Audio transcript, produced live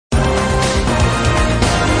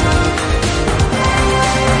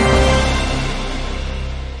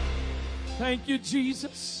Thank you,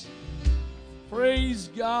 Jesus. Praise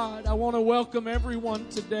God. I want to welcome everyone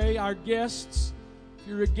today, our guests. If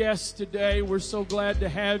you're a guest today, we're so glad to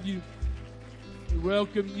have you. We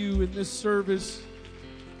welcome you in this service.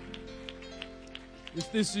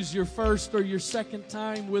 If this is your first or your second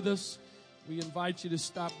time with us, we invite you to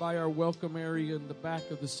stop by our welcome area in the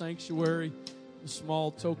back of the sanctuary. A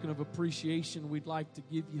small token of appreciation we'd like to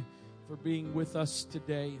give you for being with us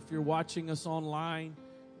today. If you're watching us online,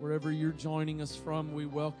 wherever you're joining us from, we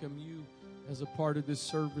welcome you as a part of this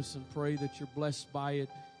service and pray that you're blessed by it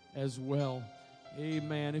as well.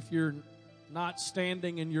 Amen. If you're not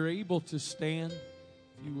standing and you're able to stand,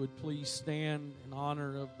 if you would please stand in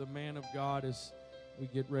honor of the man of God as we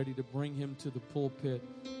get ready to bring him to the pulpit.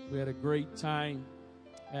 We had a great time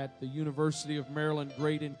at the University of Maryland.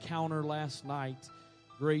 Great encounter last night.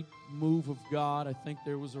 Great move of God. I think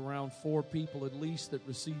there was around 4 people at least that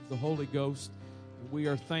received the Holy Ghost. We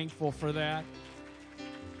are thankful for that.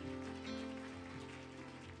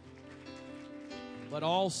 But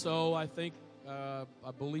also, I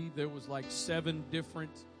believe there was like 7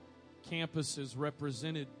 different campuses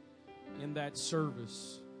represented in that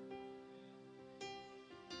service.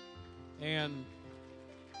 And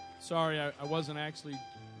sorry, I wasn't actually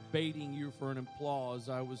baiting you for an applause.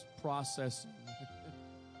 I was processing.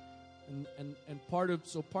 and part of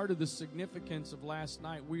the significance of last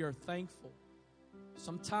night, we are thankful.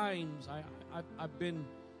 Sometimes I'd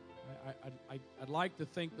like to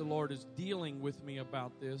think the Lord is dealing with me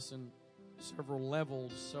about this in several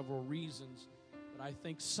levels, several reasons. But I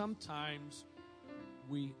think sometimes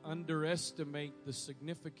we underestimate the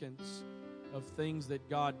significance of things that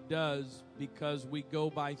God does because we go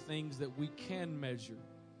by things that we can measure.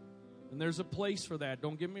 And there's a place for that.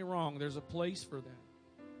 Don't get me wrong, there's a place for that.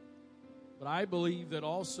 But I believe that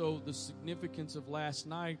also the significance of last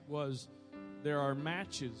night was there are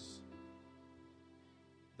matches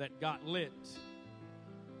that got lit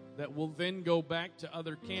that will then go back to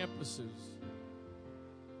other campuses.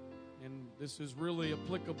 And this is really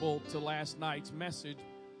applicable to last night's message.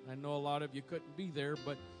 I know a lot of you couldn't be there,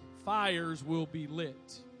 but fires will be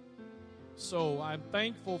lit. So I'm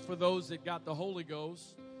thankful for those that got the Holy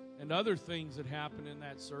Ghost and other things that happened in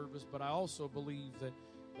that service, but I also believe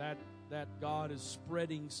that God is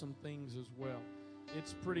spreading some things as well.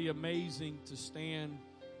 It's pretty amazing to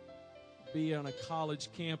be on a college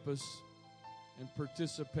campus and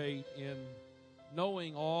participate in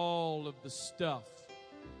knowing all of the stuff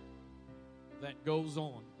that goes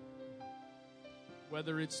on.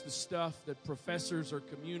 Whether it's the stuff that professors are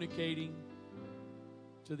communicating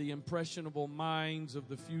to the impressionable minds of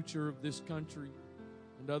the future of this country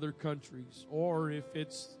and other countries, or if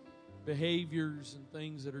it's behaviors and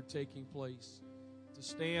things that are taking place. To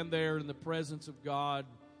stand there in the presence of God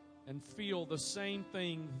and feel the same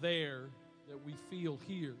thing there that we feel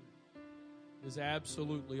here is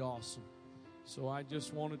absolutely awesome. So I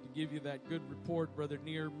just wanted to give you that good report. Brother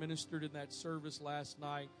Neer ministered in that service last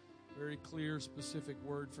night. Very clear, specific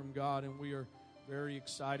word from God, and we are very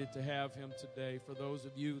excited to have him today. For those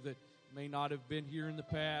of you that may not have been here in the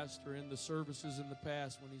past or in the services in the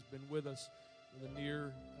past when he's been with us, Brother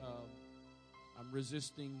Neer, I'm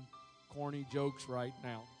resisting corny jokes right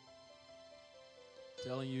now.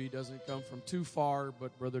 Telling you he doesn't come from too far,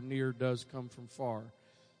 but Brother Neer does come from far.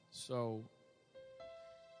 So,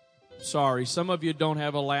 sorry, some of you don't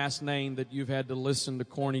have a last name that you've had to listen to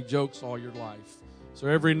corny jokes all your life. So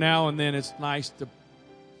every now and then it's nice to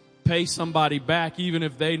pay somebody back even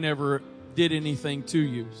if they never did anything to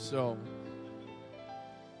you. So,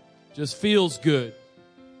 just feels good.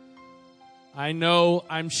 I know,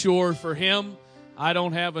 I'm sure for him, I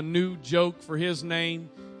don't have a new joke for his name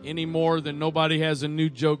any more than nobody has a new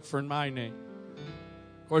joke for my name.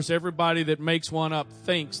 Of course, everybody that makes one up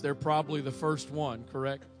thinks they're probably the first one,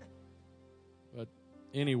 correct? But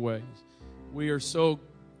anyways, we are so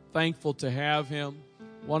thankful to have him.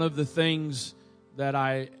 One of the things that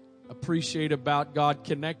I appreciate about God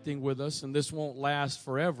connecting with us, and this won't last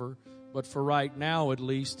forever, but for right now at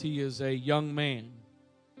least, he is a young man.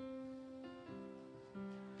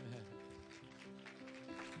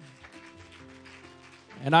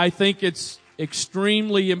 And I think it's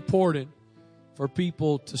extremely important for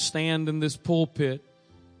people to stand in this pulpit,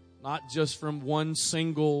 not just from one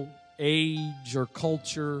single age or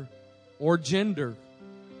culture or gender.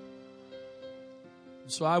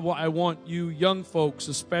 So I want you young folks,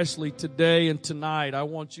 especially today and tonight, I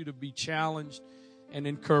want you to be challenged and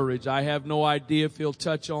encouraged. I have no idea if he'll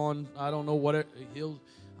touch on, I don't know what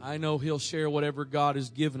I know he'll share whatever God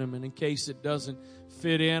has given him. And in case it doesn't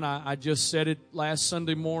fit in, I just said it last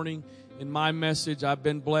Sunday morning in my message. I've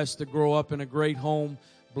been blessed to grow up in a great home.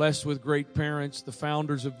 blessed with great parents, the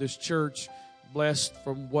founders of this church, blessed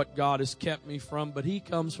from what God has kept me from, but he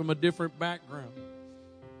comes from a different background.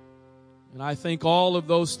 And I think all of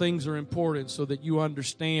those things are important so that you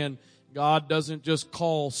understand God doesn't just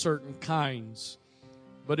call certain kinds,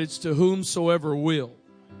 but it's to whomsoever will.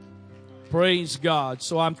 Praise God.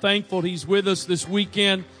 So I'm thankful he's with us this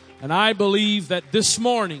weekend, and I believe that this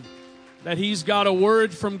morning that he's got a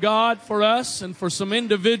word from God for us and for some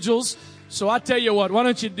individuals. So I tell you what, why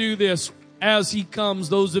don't you do this as he comes,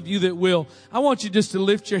 those of you that will. I want you just to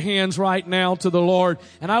lift your hands right now to the Lord,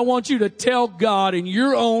 and I want you to tell God in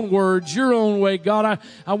your own words, your own way, God,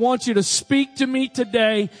 I want you to speak to me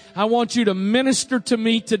today. I want you to minister to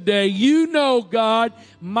me today. You know, God,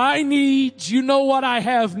 my needs. You know what I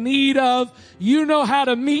have need of. You know how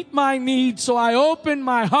to meet my needs. So I open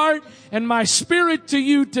my heart and my spirit to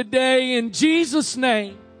you today in Jesus'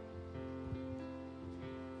 name.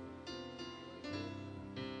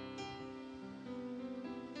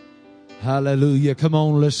 Hallelujah. Come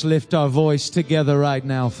on, let's lift our voice together right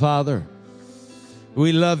now. Father,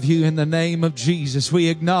 we love you in the name of Jesus. We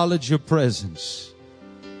acknowledge your presence.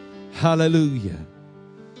 Hallelujah.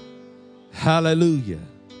 Hallelujah.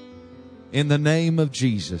 In the name of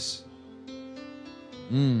Jesus.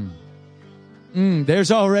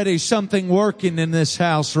 There's already something working in this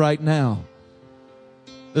house right now.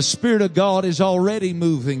 The Spirit of God is already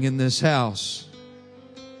moving in this house.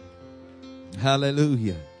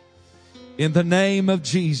 Hallelujah. In the name of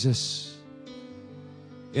Jesus.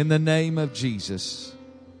 In the name of Jesus.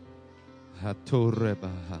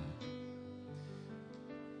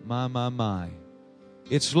 My.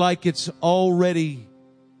 It's like it's already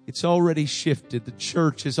shifted. The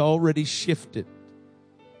church has already shifted.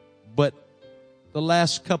 But the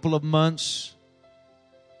last couple of months,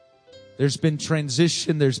 there's been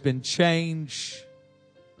transition, there's been change.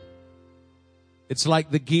 It's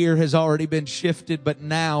like the gear has already been shifted, but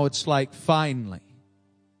now it's like finally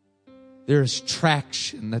there's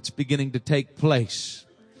traction that's beginning to take place.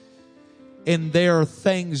 And there are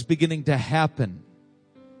things beginning to happen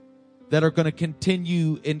that are going to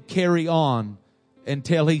continue and carry on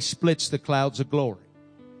until he splits the clouds of glory.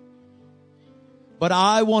 But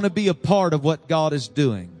I want to be a part of what God is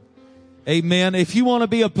doing. Amen. If you want to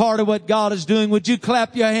be a part of what God is doing, would you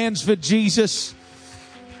clap your hands for Jesus?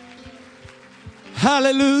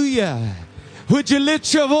 Hallelujah. Would you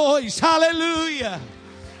lift your voice? Hallelujah.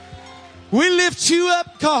 We lift you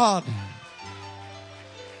up, God.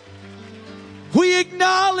 We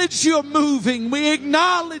acknowledge you're moving. We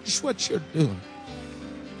acknowledge what you're doing.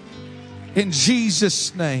 In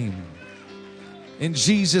Jesus' name. In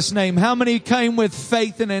Jesus' name. How many came with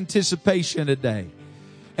faith and anticipation today?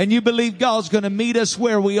 And you believe God's going to meet us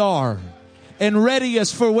where we are and ready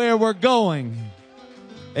us for where we're going?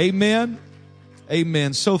 Amen.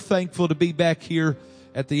 Amen. So thankful to be back here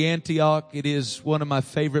at the Antioch. It is one of my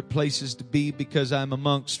favorite places to be because I'm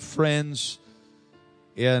amongst friends.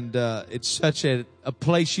 And it's such a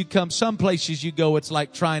place you come. Some places you go, it's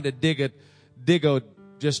like trying to dig a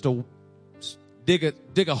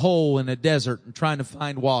hole in a desert and trying to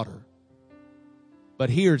find water. But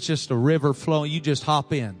here it's just a river flowing. You just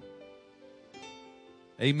hop in.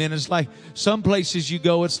 Amen. It's like some places you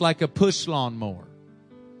go, it's like a push lawnmower.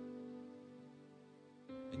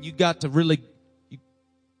 And you got to really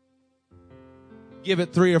give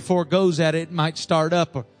it 3 or 4 goes at it. It might start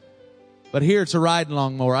up. But here it's a riding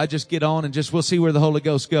lawnmower. I just get on and we'll see where the Holy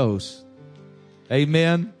Ghost goes.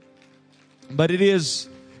 Amen. But it is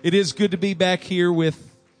good to be back here with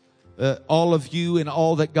all of you and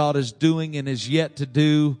all that God is doing and is yet to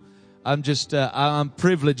do. I'm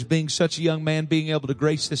privileged being such a young man, being able to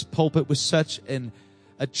grace this pulpit with such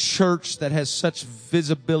a church that has such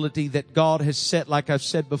visibility that God has set, like I've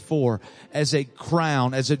said before, as a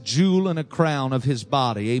crown, as a jewel and a crown of His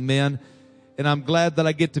body. Amen. And I'm glad that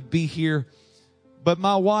I get to be here. But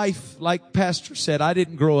my wife, like Pastor said, I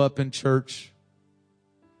didn't grow up in church.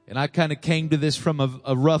 And I kind of came to this from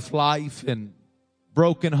a rough life and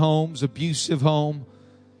broken homes, abusive home.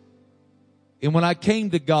 And when I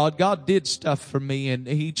came to God, God did stuff for me and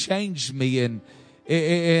He changed me and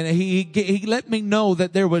He let me know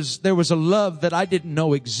that there was a love that I didn't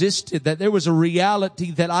know existed, that there was a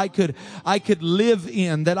reality that I could live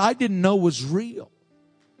in that I didn't know was real.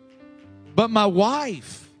 But my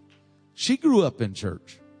wife, she grew up in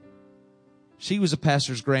church. She was a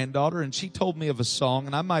pastor's granddaughter, and she told me of a song,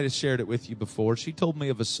 and I might have shared it with you before. She told me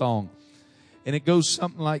of a song, and it goes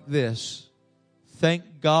something like this.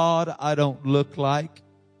 Thank God I don't look like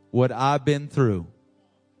what I've been through.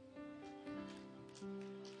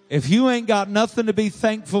 If you ain't got nothing to be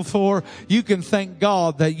thankful for, you can thank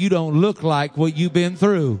God that you don't look like what you've been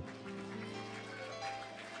through.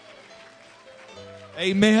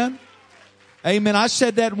 Amen. Amen. I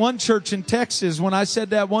said that one church in Texas. When I said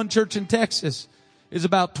that one church in Texas, is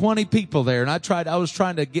about 20 people there. And I was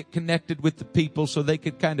trying to get connected with the people so they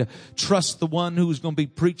could kind of trust the one who was going to be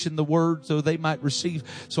preaching the word so they might receive.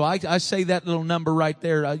 So I say that little number right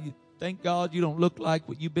there. Thank God you don't look like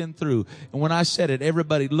what you've been through. And when I said it,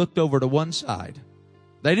 everybody looked over to one side.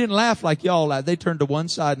 They didn't laugh like y'all laughed. They turned to one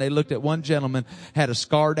side and they looked at one gentleman, had a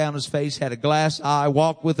scar down his face, had a glass eye,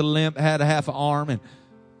 walked with a limp, had a half an arm, and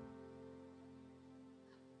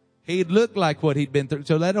he'd look like what he'd been through.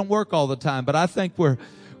 So that don't work all the time. But I think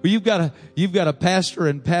you've got a pastor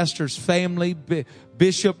and pastor's family,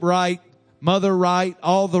 Bishop Wright, Mother Wright,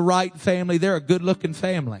 all the Wright family. They're a good looking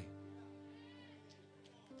family.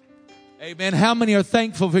 Amen. How many are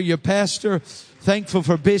thankful for your pastor? Thankful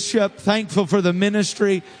for Bishop? Thankful for the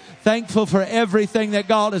ministry? Thankful for everything that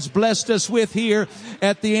God has blessed us with here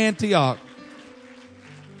at the Antioch?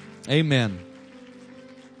 Amen.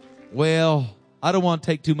 Well, I don't want to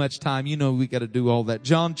take too much time. You know we got to do all that.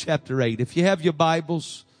 John chapter 8. If you have your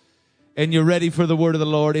Bibles and you're ready for the word of the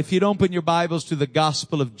Lord, if you'd open your Bibles to the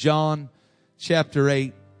Gospel of John chapter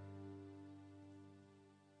 8.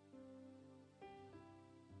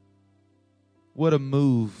 What a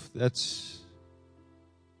move. That's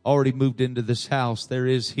already moved into this house. There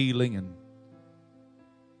is healing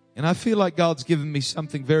and I feel like God's given me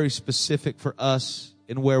something very specific for us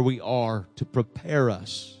and where we are to prepare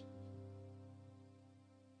us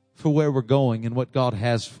for where we're going and what God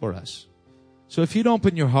has for us. So if you'd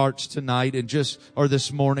open your hearts tonight or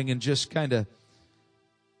this morning and just kind of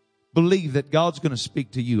believe that God's going to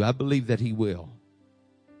speak to you. I believe that He will.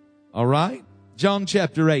 All right? John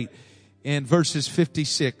chapter 8 and verses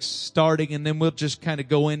 56 starting, and then we'll just kind of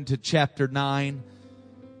go into chapter 9.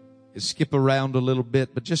 Skip around a little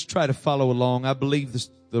bit, but just try to follow along. I believe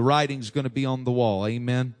the writing's going to be on the wall.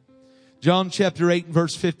 Amen. John chapter 8 and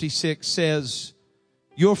verse 56 says,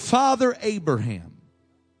 your father Abraham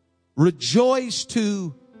rejoiced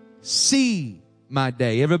to see my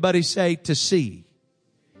day. Everybody say to see.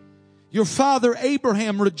 Your father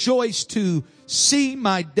Abraham rejoiced to see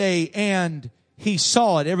my day, and he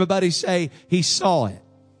saw it. Everybody say he saw it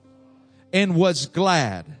and was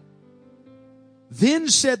glad. Then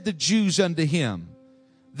said the Jews unto him,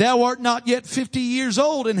 thou art not yet 50 years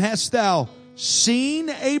old, and hast thou seen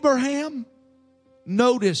Abraham?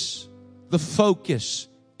 Notice the focus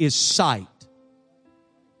is sight.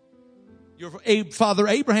 Your father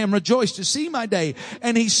Abraham rejoiced to see my day,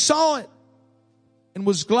 and he saw it and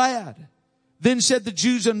was glad. Then said the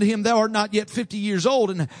Jews unto him, thou art not yet 50 years old,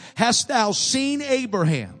 and hast thou seen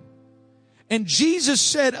Abraham? And Jesus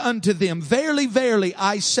said unto them, verily, verily,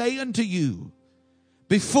 I say unto you,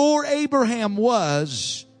 before Abraham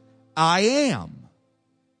was, I am.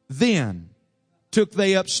 Then took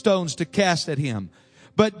they up stones to cast at him.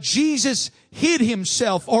 But Jesus hid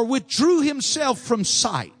himself, or withdrew himself from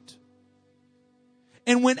sight,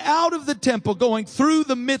 and went out of the temple, going through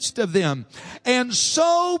the midst of them, and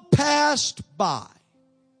so passed by.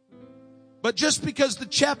 But just because the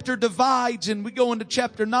chapter divides and we go into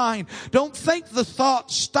chapter 9, don't think the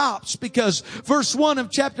thought stops, because verse 1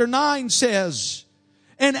 of chapter 9 says,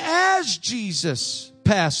 and as Jesus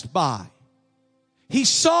passed by, he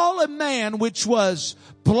saw a man which was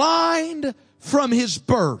blind from his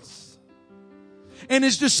birth. And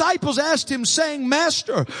his disciples asked him, saying,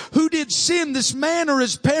 Master, who did sin, this man or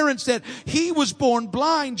his parents, that he was born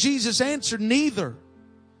blind? Jesus answered, neither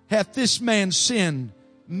hath this man sinned,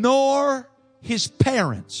 nor his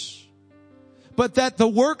parents, but that the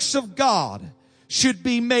works of God should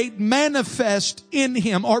be made manifest in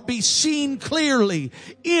him, or be seen clearly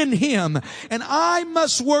in him. And I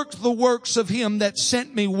must work the works of him that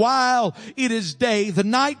sent me while it is day. The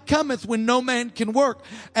night cometh when no man can work.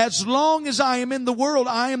 As long as I am in the world,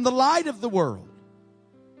 I am the light of the world.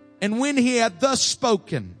 And when he had thus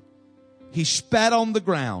spoken, he spat on the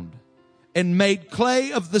ground and made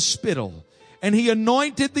clay of the spittle. And he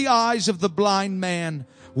anointed the eyes of the blind man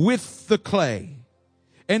with the clay,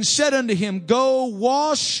 and said unto him, go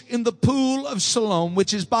wash in the pool of Siloam,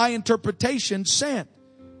 which is by interpretation sent.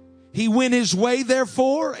 He went his way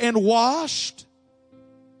therefore and washed,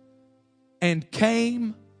 and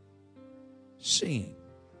came seeing.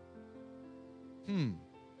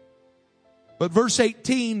 But verse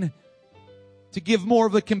 18, to give more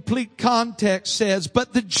of a complete context, says,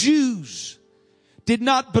 but the Jews did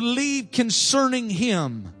not believe concerning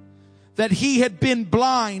him that he had been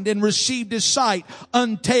blind and received his sight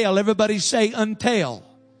until, everybody say until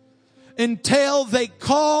until they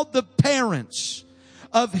called the parents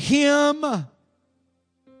of him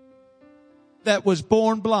that was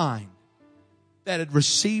born blind, that had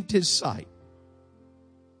received his sight.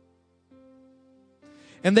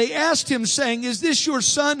 And they asked him, saying, is this your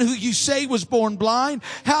son who you say was born blind?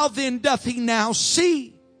 How then doth he now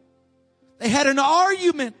see? They had an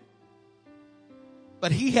argument,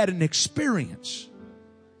 but he had an experience.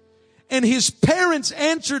 And his parents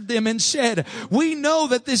answered them and said, we know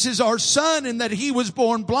that this is our son and that he was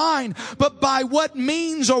born blind, but by what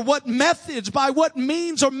means or methods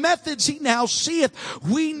he now seeth,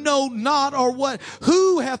 we know not, or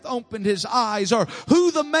who hath opened his eyes, or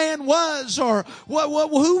who the man was, or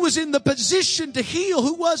who was in the position to heal.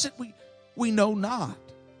 Who was it? We know not.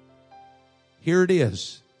 Here it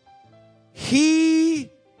is. He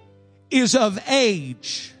is of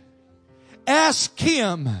age. Ask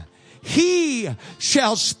him. He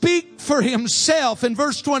shall speak for himself. And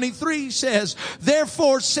verse 23 says,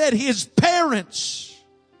 therefore said his parents,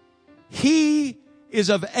 he is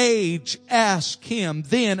of age, ask him.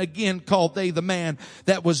 Then again called they the man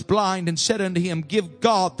that was blind and said unto him, give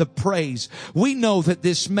God the praise. We know that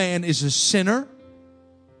this man is a sinner.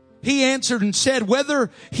 He answered and said, whether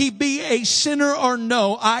he be a sinner or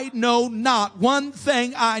no, I know not. One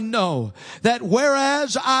thing I know, that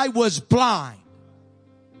whereas I was blind,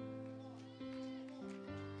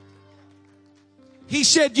 he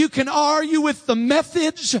said, you can argue with the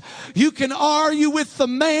methods. You can argue with the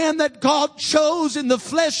man that God chose in the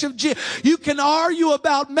flesh of Jesus. You can argue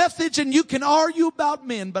about methods and you can argue about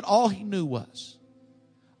men. But all he knew was,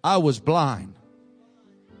 I was blind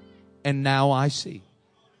and now I see.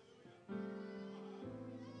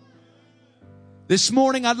 This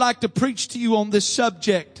morning I'd like to preach to you on this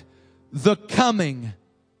subject, the coming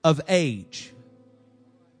of age.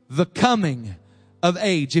 The coming of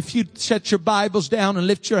age. If you set your Bibles down and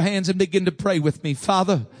lift your hands and begin to pray with me.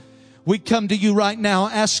 Father, we come to you right now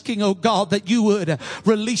asking, oh God, that you would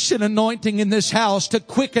release an anointing in this house to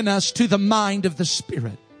quicken us to the mind of the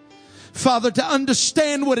Spirit. Father, to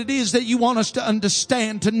understand what it is that you want us to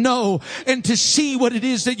understand, to know and to see what it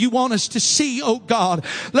is that you want us to see, oh God.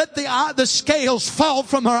 Let the scales fall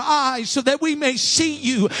from our eyes so that we may see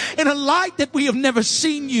you in a light that we have never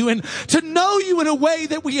seen you, and to know you in a way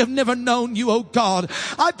that we have never known you, oh God.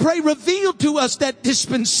 I pray, reveal to us that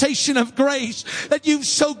dispensation of grace that you've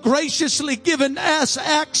so graciously given us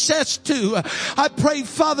access to. I pray,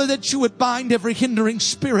 Father, that you would bind every hindering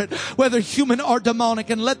spirit, whether human or demonic,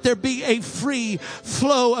 and let there be a free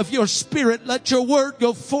flow of your Spirit. Let your word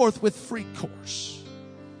go forth with free course.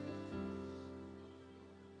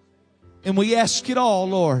 And we ask it all,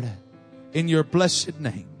 Lord, in your blessed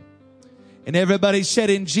name. And everybody said,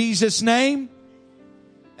 in Jesus' name,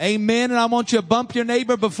 amen. And I want you to bump your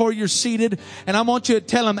neighbor before you're seated, and I want you to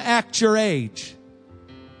tell him, act your age.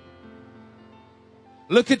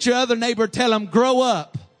 Look at your other neighbor, tell him, grow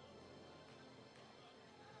up.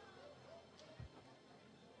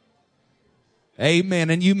 Amen.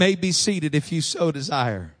 And you may be seated if you so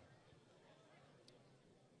desire.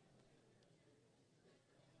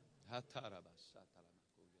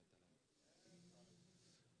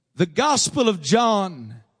 The Gospel of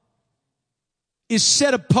John is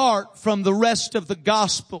set apart from the rest of the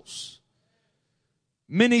Gospels.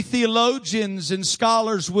 Many theologians and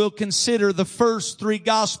scholars will consider the first three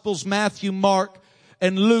Gospels, Matthew, Mark,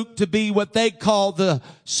 and Luke, to be what they call the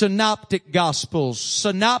synoptic gospels.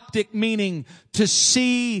 Synoptic meaning to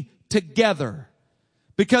see together.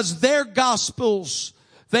 Because their gospels,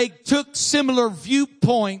 they took similar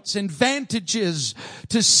viewpoints and vantages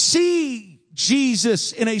to see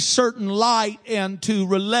Jesus in a certain light and to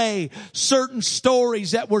relay certain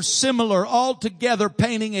stories that were similar, all together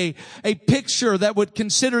painting a picture that would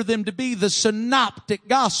consider them to be the synoptic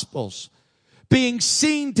gospels. Being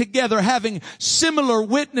seen together, having similar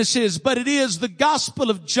witnesses, but it is the Gospel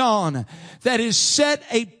of John that is set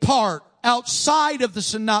apart outside of the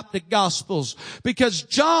synoptic Gospels, because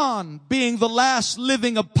John, being the last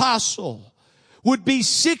living apostle, would be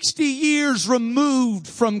 60 years removed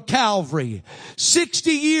from Calvary, 60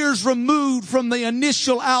 years removed from the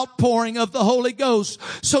initial outpouring of the Holy Ghost.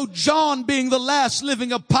 So John, being the last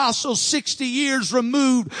living apostle, 60 years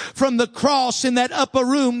removed from the cross in that upper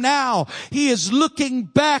room, now he is looking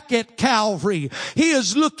back at Calvary. He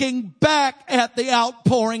is looking back at the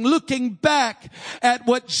outpouring, looking back at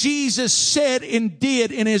what Jesus said and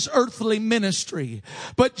did in his earthly ministry.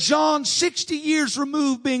 But John, 60 years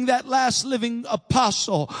removed, being that last living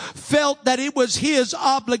apostle felt that it was his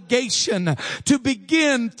obligation to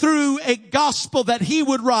begin through a gospel that he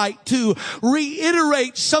would write to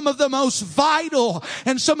reiterate some of the most vital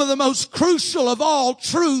and some of the most crucial of all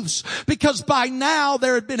truths, because by now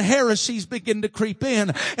there had been heresies begin to creep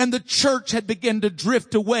in, and the church had begun to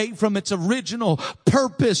drift away from its original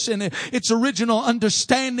purpose and its original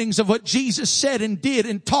understandings of what Jesus said and did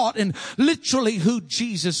and taught and literally who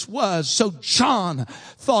Jesus was. So John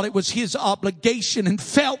thought it was his obligation and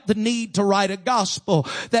felt the need to write a gospel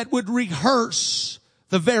that would rehearse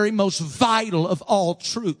the very most vital of all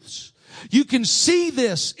truths. You can see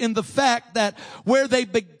this in the fact that where they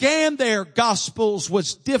began their gospels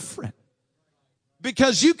was different.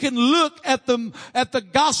 Because you can look at the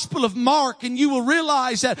Gospel of Mark and you will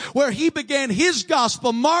realize that where he began his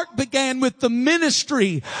gospel, Mark began with the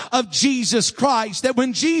ministry of Jesus Christ. That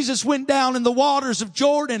when Jesus went down in the waters of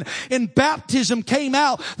Jordan and baptism came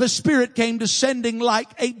out, the Spirit came descending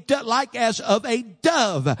like as of a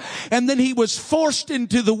dove. And then he was forced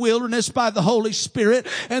into the wilderness by the Holy Spirit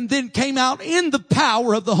and then came out in the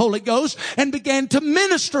power of the Holy Ghost and began to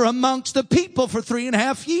minister amongst the people for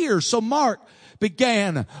 3.5 years. So Mark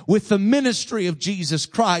began with the ministry of Jesus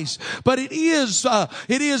Christ. But it is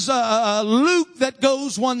Luke that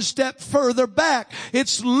goes one step further back.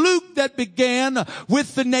 It's Luke that began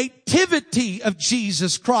with the nativity of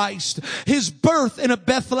Jesus Christ, his birth in a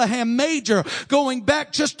Bethlehem manger, going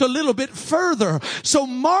back just a little bit further. So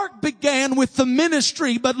Mark began with the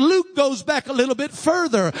ministry, but Luke goes back a little bit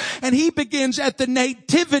further, and he begins at the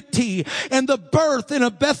nativity and the birth in a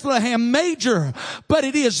Bethlehem manger. But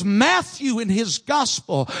it is Matthew in his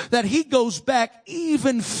gospel that he goes back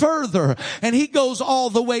even further, and he goes all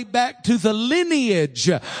the way back to the lineage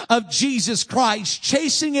of Jesus Christ,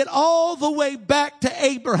 chasing it all the way back to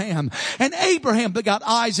Abraham. And Abraham begot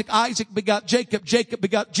Isaac, Isaac begot Jacob, Jacob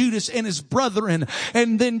begot Judas and his brethren,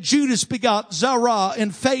 and then Judas begot Zerah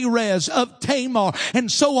and Phares of Tamar, and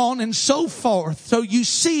so on and so forth. So you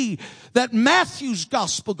see that Matthew's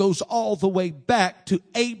gospel goes all the way back to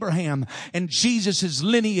Abraham and Jesus'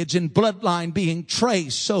 lineage and bloodline being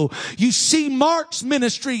traced. So you see Mark's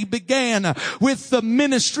ministry began with the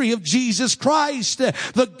ministry of Jesus Christ.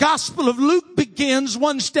 The gospel of Luke begins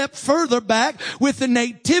one step further back with the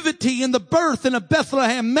nativity and the birth in a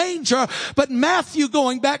Bethlehem manger. But Matthew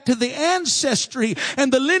going back to the ancestry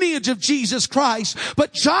and the lineage of Jesus Christ.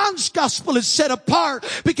 But John's gospel is set apart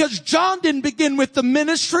because John didn't begin with the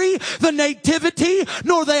ministry, the nativity,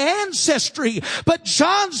 nor the ancestry. But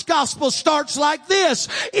John's gospel starts like this: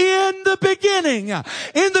 in the beginning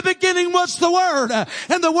was the Word,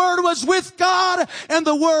 and the Word was with God, and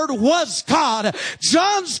the Word was God.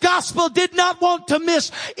 John's gospel did not want to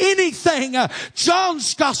miss anything.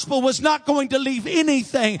 John's gospel was not going to leave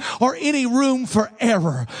anything or any room for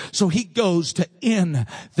error. So he goes to in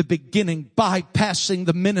the beginning, bypassing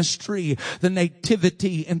the ministry, the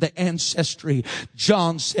nativity, and the ancestry.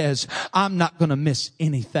 John says, I'm not going to miss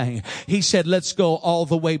anything. He said, let's go all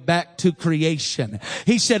the way back to creation.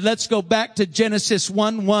 He said, let's go back to Genesis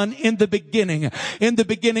 1:1. In the beginning. In the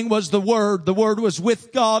beginning was the Word. The Word was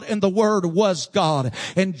with God, and the Word was God.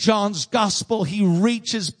 In John's gospel, he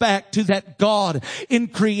reaches back to that God in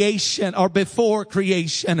creation or before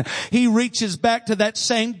creation. He reaches back to that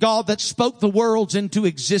same God that spoke the worlds into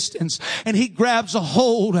existence. And he grabs a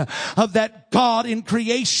hold of that God in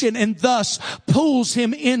creation and thus pulls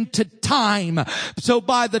him into time. So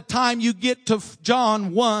by the time you get to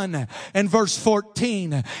John 1 and verse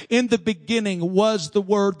 14, in the beginning was the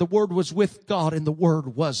Word was with God, and the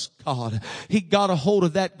Word was God. He got a hold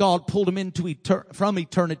of that God, pulled him into from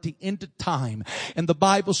eternity into time. And the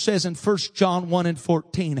Bible says in 1 John 1 and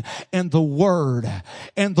 14, and the Word,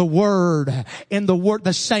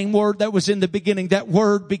 the same Word that was in the beginning, that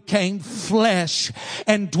Word became flesh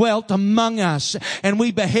and dwelt among us, and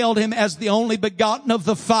we beheld him as the only begotten of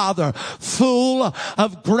the Father, full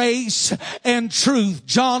of grace and truth.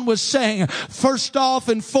 John was saying, first off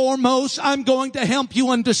and foremost, I'm going to help you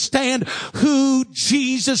understand who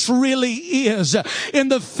Jesus really is. In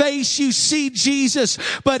the face you see Jesus,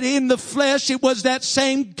 but in the flesh it was that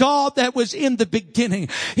same God that was in the beginning.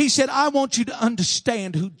 He said, I want you to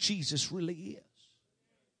understand who Jesus really is.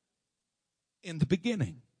 In the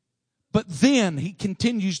beginning. But then he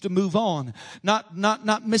continues to move on,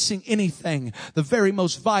 not missing anything. The very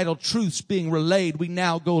most vital truths being relayed. We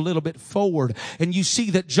now go a little bit forward, and you see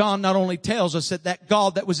that John not only tells us that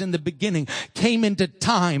God that was in the beginning came into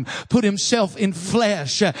time, put himself in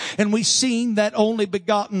flesh, and we seen that only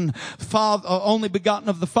begotten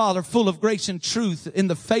of the Father, full of grace and truth, in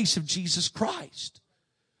the face of Jesus Christ.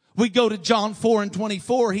 We go to John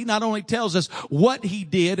 4:24. He not only tells us what he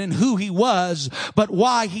did and who he was, but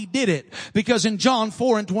why he did it. Because in John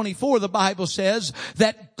 4:24, the Bible says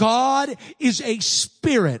that God is a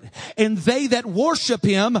spirit, and they that worship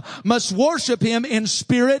him must worship him in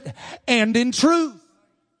spirit and in truth.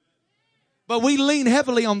 But we lean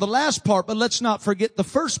heavily on the last part, but let's not forget the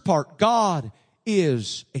first part. God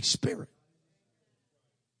is a spirit.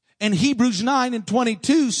 And Hebrews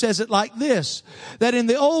 9:22 says it like this, that in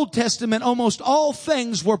the Old Testament almost all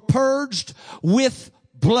things were purged with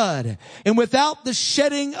blood. And without the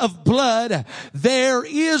shedding of blood, there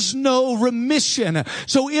is no remission.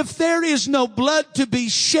 So if there is no blood to be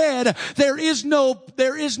shed, there is no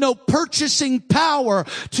purchasing power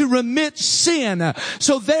to remit sin.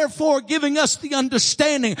 So therefore, giving us the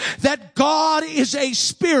understanding that God is a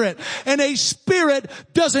spirit, and a spirit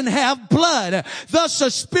doesn't have blood. Thus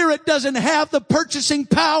a spirit doesn't have the purchasing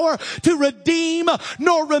power to redeem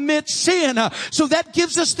nor remit sin. So that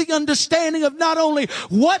gives us the understanding of not only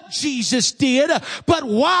what Jesus did, but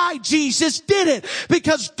why Jesus did it.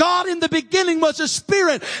 Because God in the beginning was a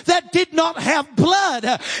spirit that did not have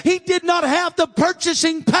blood. He did not have the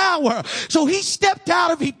purchasing power. So he stepped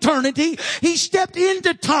out of eternity. He stepped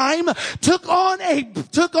into time, took on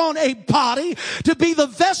a body to be the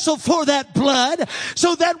vessel for that blood,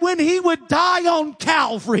 so that when he would die on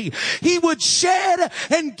Calvary, he would shed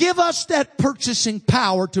and give us that purchasing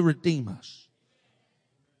power to redeem us.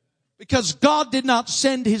 Because God did not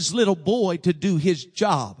send his little boy to do his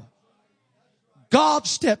job. God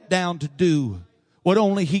stepped down to do what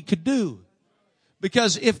only he could do.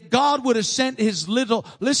 Because if God would have sent his little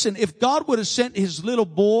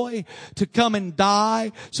boy to come and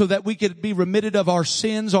die so that we could be remitted of our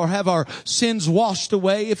sins or have our sins washed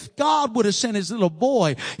away, if God would have sent his little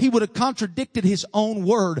boy, he would have contradicted his own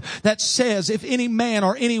word that says, if any man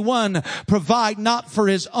or anyone provide not for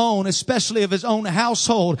his own, especially of his own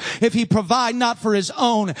household, if he provide not for his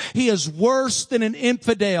own, he is worse than an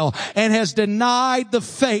infidel and has denied the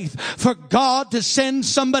faith. For God to send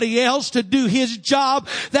somebody else to do his job,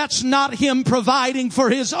 that's not him providing for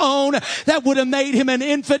his own. That would have made him an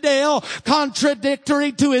infidel,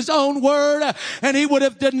 contradictory to his own word, and he would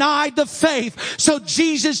have denied the faith. So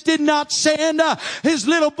Jesus did not send his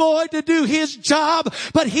little boy to do his job,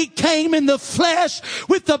 but he came in the flesh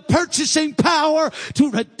with the purchasing power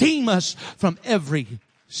to redeem us from every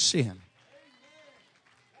sin.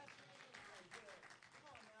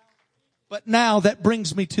 But now that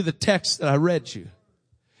brings me to the text that I read you.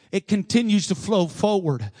 It continues to flow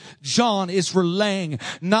forward. John is relaying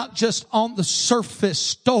not just on the surface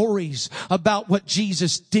stories about what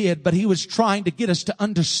Jesus did, but he was trying to get us to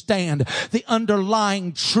understand the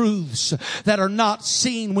underlying truths that are not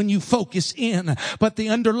seen when you focus in, but the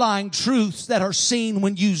underlying truths that are seen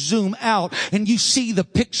when you zoom out and you see the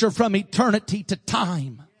picture from eternity to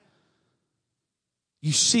time.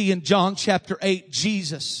 You see in John chapter 8,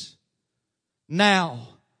 Jesus now,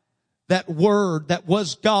 that word that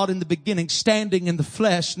was God in the beginning, standing in the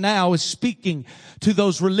flesh, now is speaking to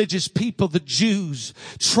those religious people, the Jews,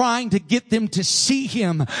 trying to get them to see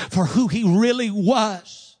him for who he really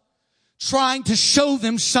was. Trying to show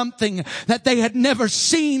them something that they had never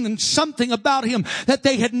seen and something about him that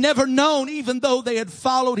they had never known, even though they had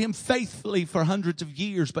followed him faithfully for hundreds of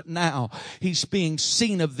years. But now he's being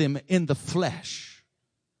seen of them in the flesh.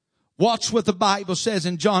 Watch what the Bible says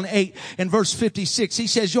in John 8 and verse 56. He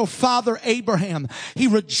says, your father Abraham, he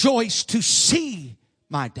rejoiced to see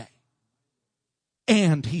my day.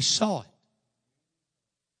 And he saw it.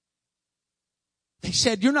 They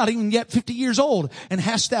said, you're not even yet 50 years old. And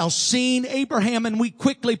hast thou seen Abraham? And we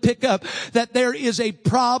quickly pick up that there is a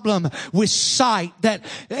problem with sight. That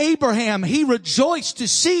Abraham, he rejoiced to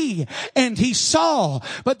see and he saw.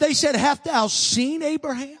 But they said, hast thou seen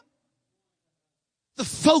Abraham? The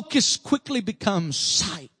focus quickly becomes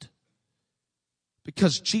sight,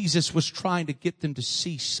 because Jesus was trying to get them to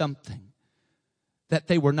see something that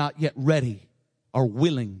they were not yet ready or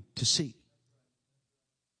willing to see.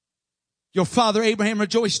 Your father Abraham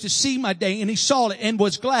rejoiced to see my day, and he saw it and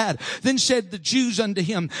was glad. Then said the Jews unto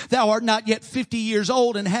him, thou art not yet 50 years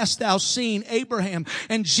old, and hast thou seen Abraham?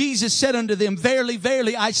 And Jesus said unto them, verily,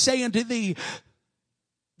 verily, I say unto thee,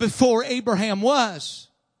 before Abraham was,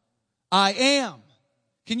 I am.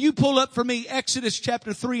 Can you pull up for me Exodus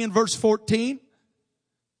chapter 3 and verse 14?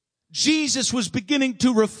 Jesus was beginning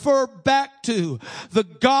to refer back to the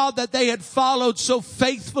God that they had followed so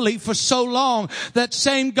faithfully for so long. That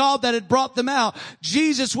same God that had brought them out.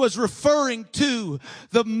 Jesus was referring to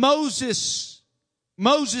the Moses'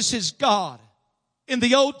 God in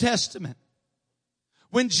the Old Testament.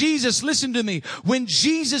 When Jesus, listen to me, when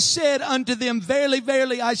Jesus said unto them, verily,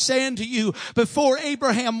 verily, I say unto you, before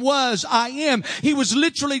Abraham was, I am. He was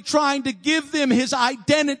literally trying to give them his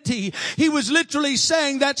identity. He was literally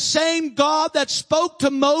saying that same God that spoke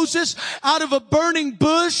to Moses out of a burning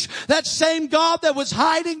bush, that same God that was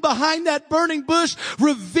hiding behind that burning bush,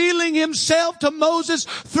 revealing himself to Moses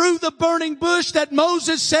through the burning bush, that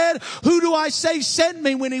Moses said, who do I say sent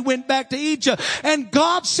me, when he went back to Egypt? And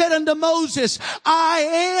God said unto Moses, I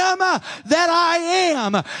am that I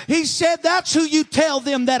am. He said, that's who you tell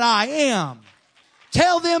them that I am.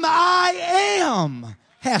 Tell them I am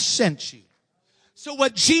has sent you. So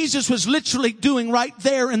what Jesus was literally doing right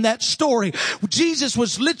there in that story, Jesus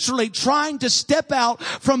was literally trying to step out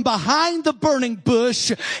from behind the burning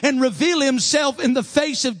bush and reveal himself in the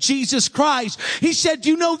face of Jesus Christ. He said,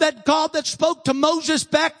 you know that God that spoke to Moses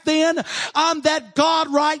back then? I'm that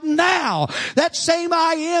God right now. That same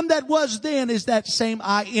I am that was then is that same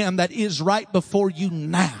I am that is right before you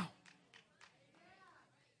now.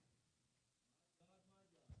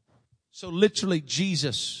 So literally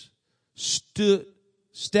Jesus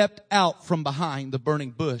stepped out from behind the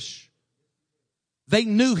burning bush. They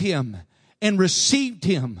knew him and received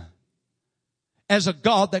him as a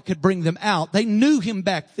God that could bring them out. They knew him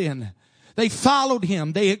back then. They followed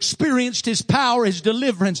him. They experienced his power, his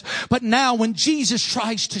deliverance. But now when Jesus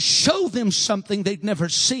tries to show them something they'd never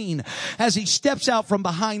seen, as he steps out from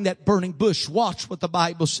behind that burning bush, watch what the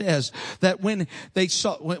Bible says. That when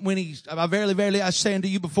he, verily, verily, I say unto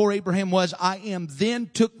you, before Abraham was, I am. Then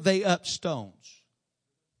took they up stones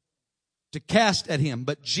to cast at him.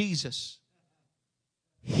 But Jesus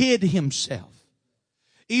hid himself.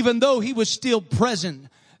 Even though he was still present,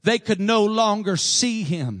 they could no longer see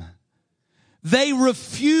him. They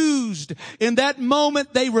refused, in that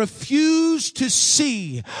moment, they refused to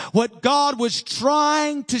see what God was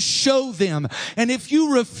trying to show them. And if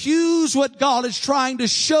you refuse what God is trying to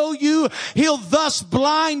show you, he'll thus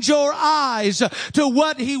blind your eyes to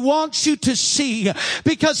what he wants you to see.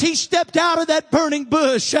 Because he stepped out of that burning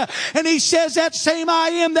bush and he says, that same I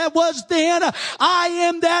am that was then, I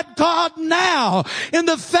am that God now. In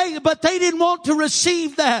the faith, but they didn't want to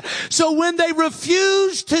receive that. So when they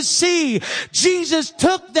refused to see, Jesus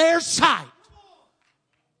took their sight.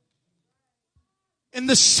 And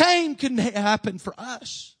the same can happen for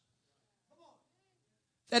us.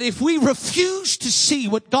 That if we refuse to see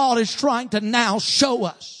what God is trying to now show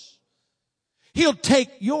us, he'll take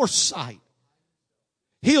your sight.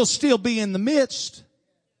 He'll still be in the midst.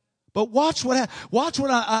 But watch what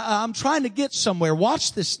I'm trying to get somewhere.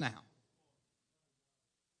 Watch this now.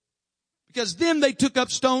 Because then they took up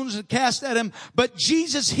stones and cast at him. But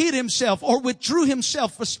Jesus hid himself or withdrew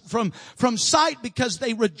himself from sight because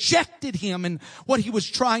they rejected him and what he was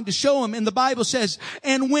trying to show him. And the Bible says,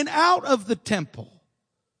 and went out of the temple,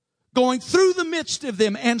 going through the midst of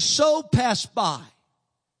them, and so passed by.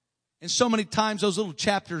 And so many times those little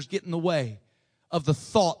chapters get in the way of the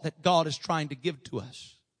thought that God is trying to give to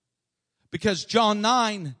us. Because John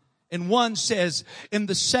 9:1 says, in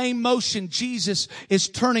the same motion, Jesus is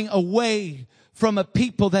turning away from a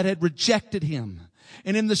people that had rejected him.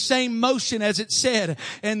 And in the same motion, as it said,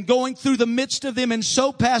 and going through the midst of them, and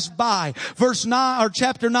so passed by. Verse 9, or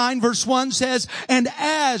chapter 9, verse 1 says, and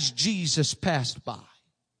as Jesus passed by.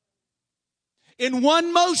 In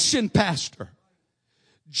one motion, Pastor,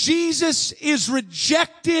 Jesus is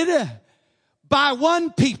rejected by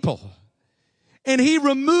one people. And he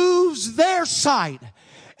removes their sight.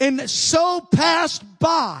 And so passed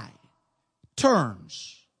by,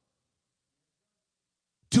 turns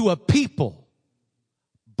to a people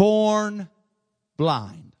born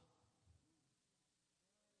blind.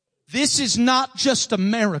 This is not just a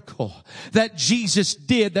miracle that Jesus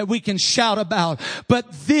did that we can shout about,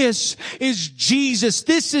 but this is Jesus.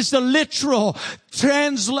 This is the literal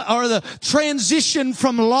the transition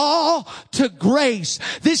from law to grace.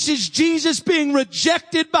 This is Jesus being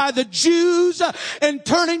rejected by the Jews and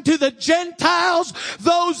turning to the Gentiles,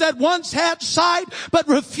 those that once had sight but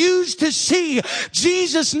refused to see.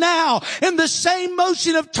 Jesus now, in the same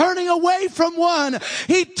motion of turning away from one,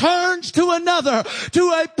 he turns to another, to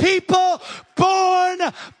a people born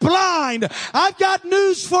blind. I've got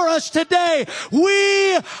news for us today.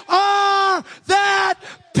 We are that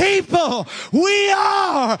people. We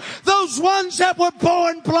are those ones that were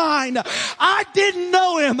born blind. I didn't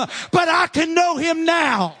know him, but I can know him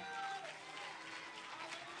now.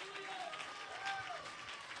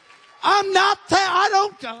 I'm not that. I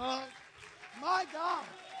don't. My God.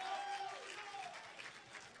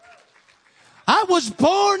 I was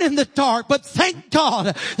born in the dark, but thank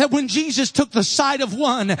God that when Jesus took the side of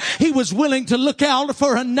one, He was willing to look out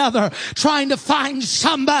for another, trying to find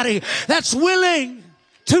somebody that's willing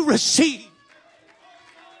to receive.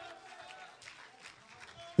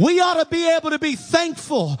 We ought to be able to be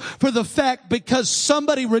thankful for the fact because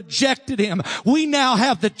somebody rejected Him. We now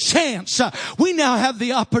have the chance. We now have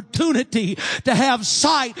the opportunity to have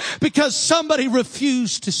sight because somebody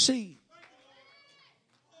refused to see.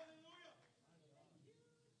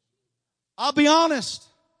 I'll be honest.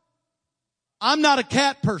 I'm not a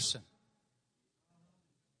cat person.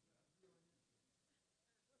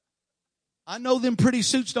 I know them pretty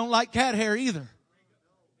suits don't like cat hair either.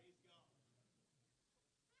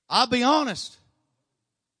 I'll be honest.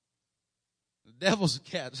 The devil's a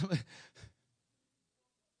cat.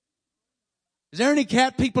 Is there any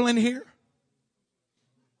cat people in here?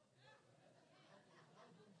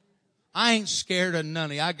 I ain't scared of none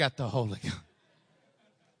of you. I got the Holy Ghost.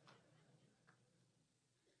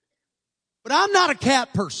 But I'm not a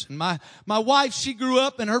cat person. My wife, she grew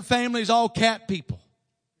up and her family's all cat people.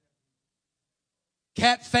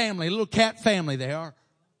 Cat family, little cat family they are.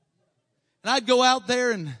 And I'd go out there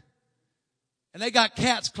and they got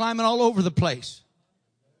cats climbing all over the place.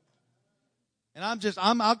 And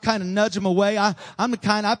I'll kind of nudge them away. I'm the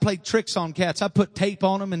kind, I play tricks on cats. I put tape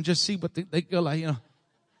on them and just see what they go like, you know.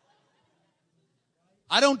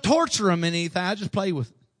 I don't torture them in anything. I just play with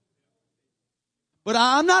them. But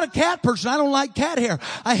I'm not a cat person. I don't like cat hair.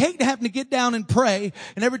 I hate having to get down and pray.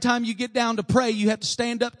 And every time you get down to pray, you have to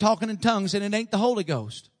stand up talking in tongues and it ain't the Holy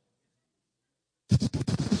Ghost.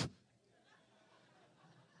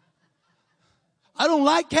 I don't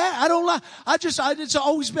like cat. It's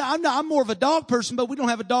always been, I'm more of a dog person, but we don't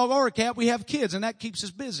have a dog or a cat. We have kids and that keeps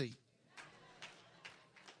us busy.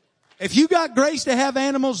 If you got grace to have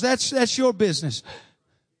animals, that's your business.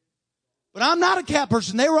 But I'm not a cat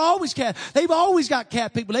person. They were always cat. They've always got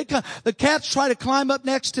cat people. The cats try to climb up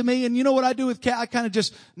next to me, and you know what I do with cat? I kind of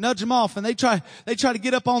just nudge them off, and they try to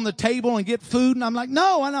get up on the table and get food, and I'm like,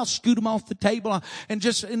 no, and I'll scoot them off the table,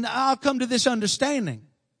 and I'll come to this understanding.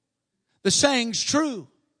 The saying's true.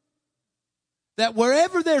 That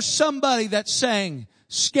wherever there's somebody that's saying,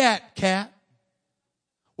 scat, cat,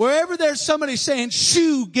 wherever there's somebody saying,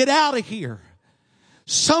 shoo, get out of here,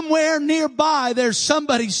 somewhere nearby, there's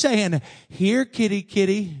somebody saying, here, kitty,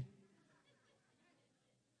 kitty.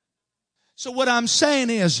 So what I'm saying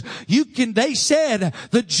is, they said,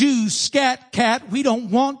 the Jews, scat, cat, we don't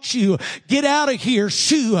want you. Get out of here,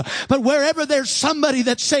 shoo. But wherever there's somebody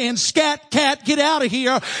that's saying, scat, cat, get out of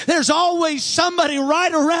here, there's always somebody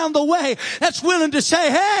right around the way that's willing to say,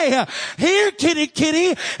 hey, here, kitty,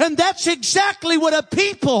 kitty. And that's exactly what a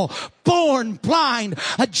people born blind,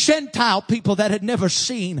 a Gentile people that had never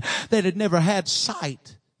seen, that had never had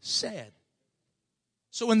sight, said.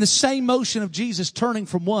 So in the same motion of Jesus turning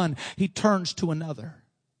from one, He turns to another.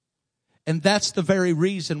 And that's the very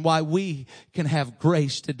reason why we can have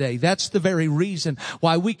grace today. That's the very reason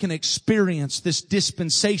why we can experience this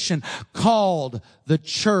dispensation called the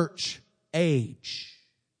church age.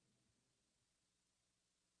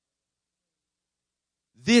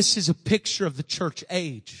 This is a picture of the church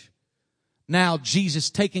age. Now Jesus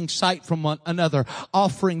taking sight from one another,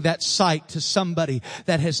 offering that sight to somebody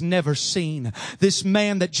that has never seen. This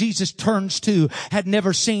man that Jesus turns to had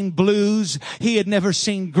never seen blues. He had never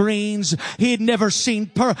seen greens. He had never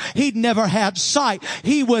seen he'd never had sight.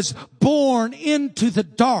 He was born into the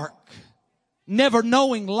dark, never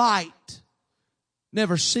knowing light,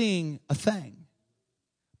 never seeing a thing.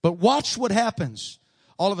 But watch what happens.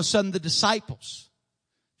 All of a sudden the disciples,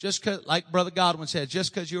 just cause, like Brother Godwin said,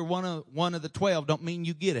 just because you're one of the 12 don't mean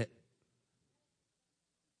you get it.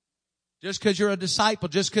 Just because you're a disciple,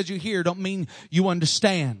 just because you're here don't mean you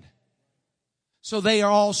understand. So they are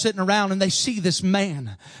all sitting around and they see this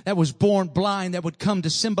man that was born blind that would come to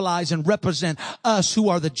symbolize and represent us who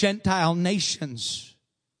are the Gentile nations.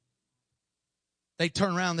 They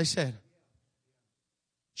turn around and they said,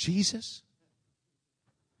 Jesus?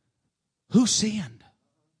 Who sinned?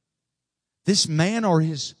 This man or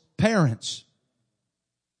his parents,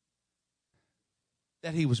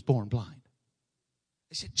 that he was born blind?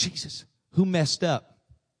 They said, Jesus, who messed up?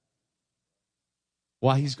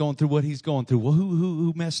 Why he's going through what he's going through? Well,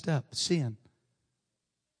 who messed up? Sin.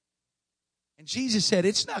 And Jesus said,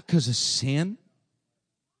 it's not because of sin.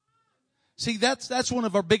 See, that's one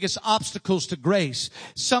of our biggest obstacles to grace.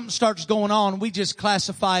 Something starts going on, we just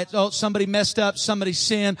classify it, oh, somebody messed up, somebody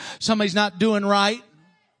sinned, somebody's not doing right.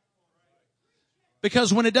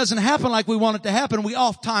 Because when it doesn't happen like we want it to happen, we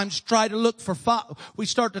oftentimes try to look for we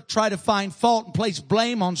start to try to find fault and place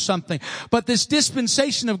blame on something. But this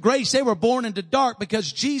dispensation of grace, they were born into dark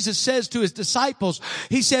because Jesus says to his disciples,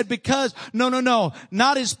 he said, because, no,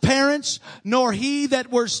 not his parents, nor he that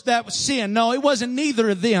sinned. No, it wasn't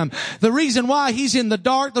neither of them. The reason why he's in the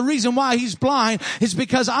dark, the reason why he's blind is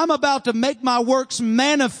because I'm about to make my works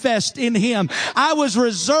manifest in him. I was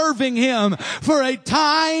reserving him for a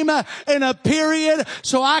time and a period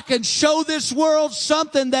so I can show this world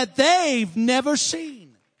something that they've never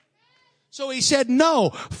seen. So he said, no,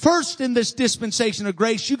 first in this dispensation of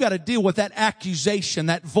grace, you got to deal with that accusation,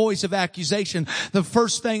 that voice of accusation. The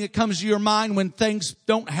first thing that comes to your mind when things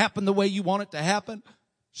don't happen the way you want it to happen,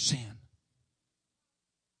 sin.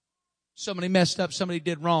 Somebody messed up, somebody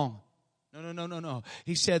did wrong. No.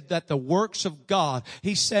 He said that the works of God,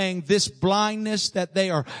 he's saying this blindness that they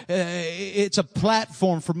are, it's a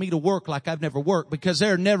platform for me to work like I've never worked, because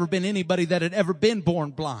there had never been anybody that had ever been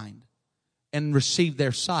born blind and received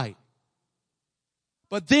their sight.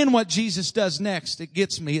 But then what Jesus does next, it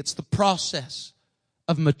gets me. It's the process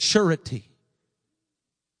of maturity.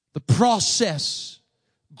 The process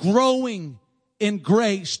growing in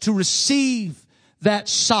grace to receive that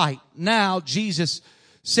sight. Now Jesus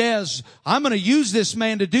says, I'm going to use this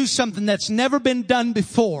man to do something that's never been done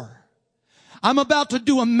before. I'm about to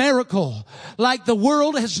do a miracle like the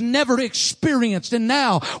world has never experienced. And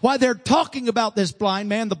now, while they're talking about this blind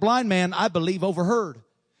man, the blind man, I believe, overheard.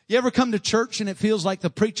 You ever come to church and it feels like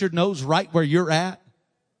the preacher knows right where you're at?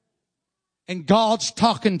 And God's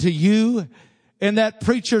talking to you and that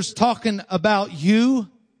preacher's talking about you?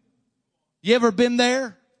 You ever been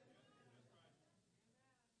there?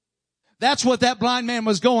 That's what that blind man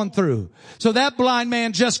was going through. So that blind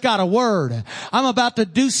man just got a word. I'm about to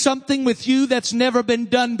do something with you that's never been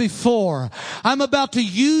done before. I'm about to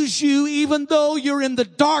use you even though you're in the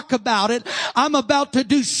dark about it. I'm about to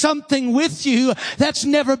do something with you that's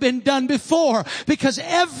never been done before, because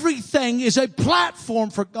everything is a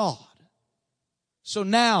platform for God. So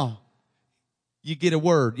now you get a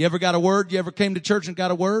word. You ever got a word? You ever came to church and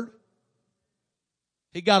got a word?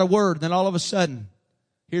 He got a word. Then all of a sudden,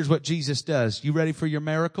 here's what Jesus does. You ready for your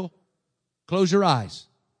miracle? Close your eyes.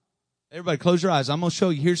 Everybody close your eyes. I'm going to show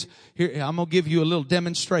you. I'm going to give you a little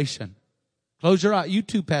demonstration. Close your eyes. You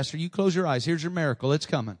too, Pastor. You close your eyes. Here's your miracle. It's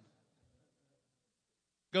coming.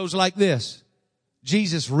 Goes like this.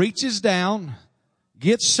 Jesus reaches down,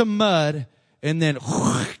 gets some mud, and then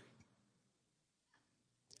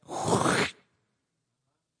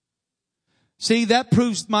see, that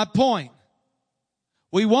proves my point.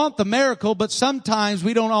 We want the miracle, but sometimes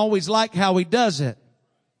we don't always like how he does it.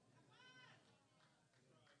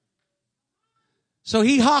 So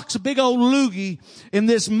he hocks a big old loogie in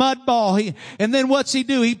this mud ball. And then what's he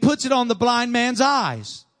do? He puts it on the blind man's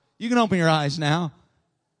eyes. You can open your eyes now.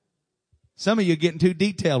 Some of you are getting too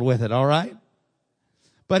detailed with it, all right?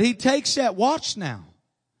 But he takes that, watch now.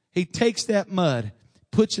 He takes that mud,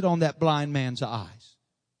 puts it on that blind man's eyes,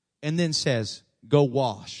 and then says, go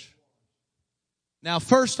wash. Now,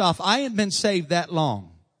 first off, I ain't been saved that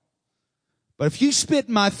long. But if you spit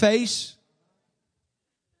in my face,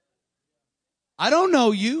 I don't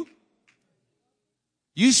know you.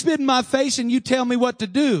 You spit in my face and you tell me what to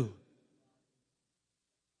do.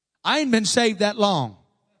 I ain't been saved that long.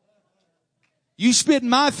 You spit in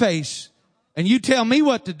my face and you tell me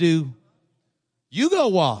what to do. You go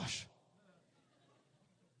wash.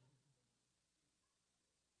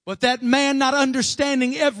 But that man, not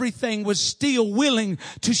understanding everything, was still willing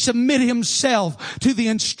to submit himself to the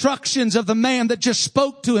instructions of the man that just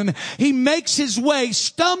spoke to him. He makes his way,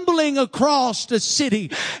 stumbling across the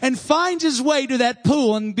city, and finds his way to that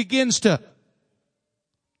pool and begins to.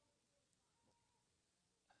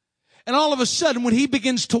 And all of a sudden, when he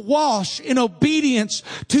begins to wash in obedience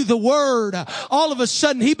to the word, all of a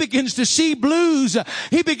sudden he begins to see blues.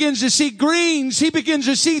 He begins to see greens. He begins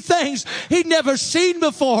to see things he'd never seen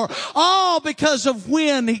before. All because of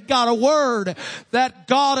when he got a word that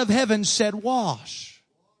God of heaven said, wash.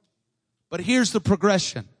 But here's the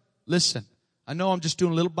progression. Listen, I know I'm just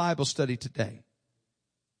doing a little Bible study today.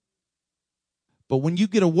 But when you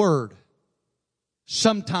get a word,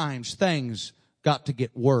 sometimes things got to get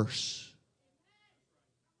worse.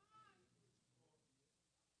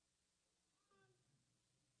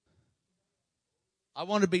 I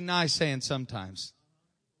want to be nice saying sometimes.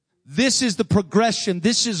 This is the progression.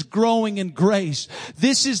 This is growing in grace.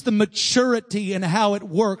 This is the maturity in how it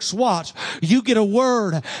works. Watch. You get a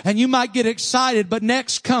word and you might get excited, but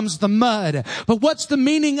next comes the mud. But what's the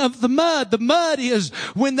meaning of the mud? The mud is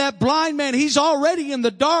when that blind man, he's already in the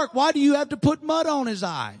dark. Why do you have to put mud on his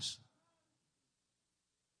eyes?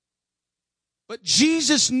 But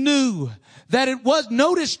Jesus knew that it was,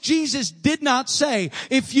 notice Jesus did not say,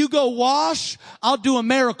 if you go wash, I'll do a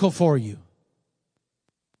miracle for you.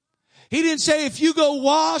 He didn't say, if you go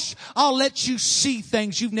wash, I'll let you see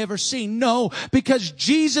things you've never seen. No, because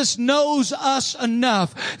Jesus knows us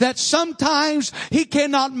enough that sometimes He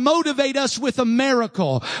cannot motivate us with a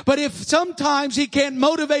miracle. But if sometimes He can't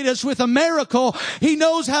motivate us with a miracle, He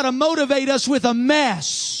knows how to motivate us with a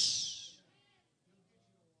mess.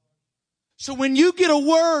 So when you get a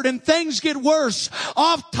word and things get worse,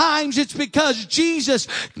 oftentimes it's because Jesus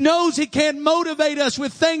knows He can't motivate us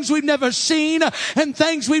with things we've never seen and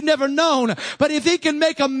things we've never known. But if He can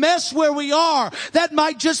make a mess where we are, that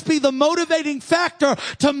might just be the motivating factor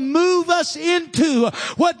to move us into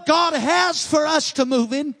what God has for us to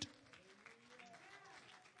move into.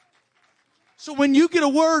 So when you get a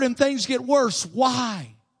word and things get worse,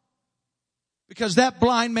 why? Because that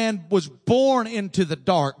blind man was born into the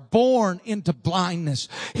dark, born into blindness.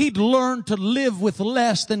 He'd learned to live with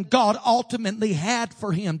less than God ultimately had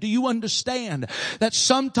for him. Do you understand that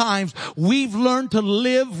sometimes we've learned to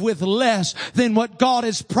live with less than what God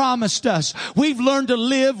has promised us? We've learned to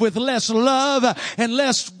live with less love and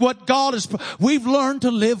less what God has. We've learned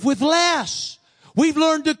to live with less. We've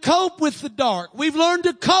learned to cope with the dark. We've learned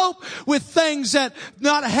to cope with things that,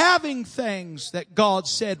 not having things that God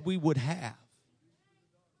said we would have.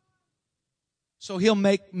 So He'll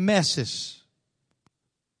make messes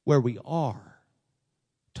where we are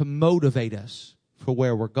to motivate us for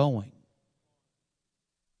where we're going.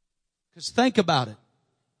 Because think about it.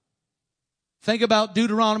 Think about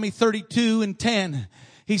Deuteronomy 32:10.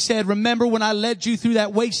 He said, remember when I led you through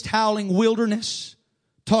that waste-howling wilderness?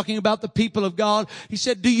 Talking about the people of God. He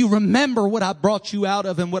said, do you remember what I brought you out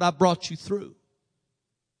of and what I brought you through?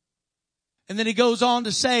 And then He goes on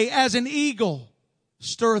to say, as an eagle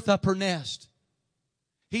stirreth up her nest.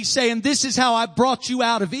 He's saying, this is how I brought you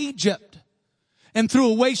out of Egypt and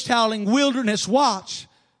through a waste-howling wilderness. Watch.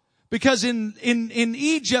 Because in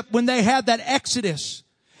Egypt, when they had that Exodus,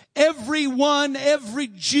 every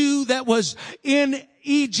Jew that was in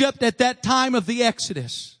Egypt at that time of the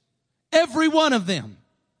Exodus, every one of them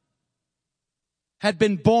had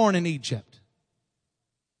been born in Egypt.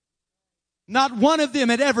 Not one of them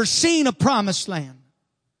had ever seen a promised land.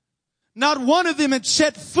 Not one of them had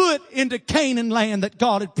set foot into Canaan land that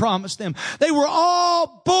God had promised them. They were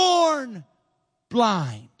all born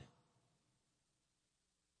blind.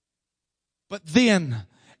 But then,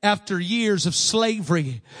 after years of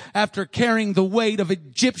slavery, after carrying the weight of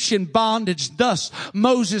Egyptian bondage, thus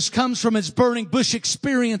Moses comes from his burning bush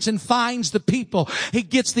experience and finds the people. He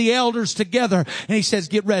gets the elders together and he says,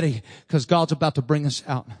 get ready, because God's about to bring us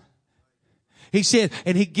out. He said,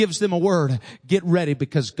 and he gives them a word, get ready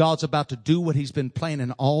because God's about to do what He's been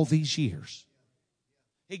planning all these years.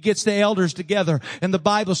 He gets the elders together, and the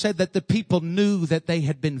Bible said that the people knew that they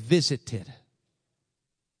had been visited.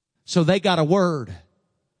 So they got a word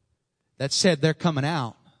that said they're coming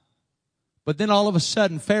out. But then all of a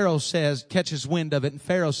sudden Pharaoh catches wind of it, and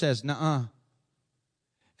Pharaoh says, nuh-uh.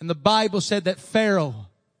 And the Bible said that Pharaoh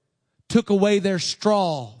took away their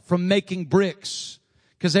straw from making bricks.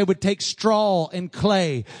 Because they would take straw and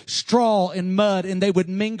clay, straw and mud, and they would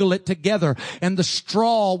mingle it together. And the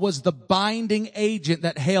straw was the binding agent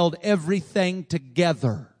that held everything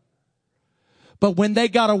together. But when they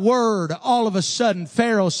got a word, all of a sudden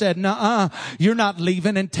Pharaoh said, nuh-uh, you're not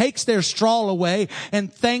leaving, and takes their straw away,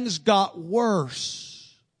 and things got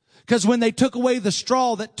worse. Because when they took away the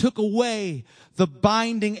straw that took away the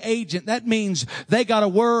binding agent, that means they got a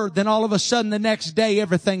word, then all of a sudden the next day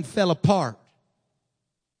everything fell apart.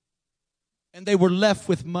 And they were left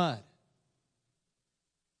with mud.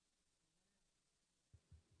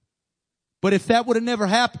 But if that would have never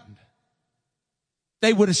happened,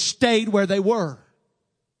 they would have stayed where they were.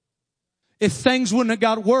 If things wouldn't have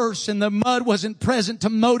got worse and the mud wasn't present to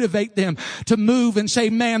motivate them to move and say,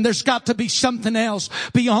 man, there's got to be something else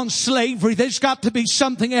beyond slavery. There's got to be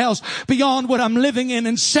something else beyond what I'm living in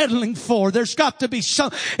and settling for. There's got to be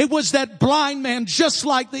some. It was that blind man, just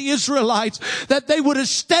like the Israelites, that they would have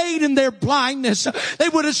stayed in their blindness. They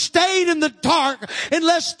would have stayed in the dark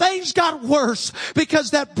unless things got worse, because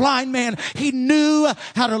that blind man, he knew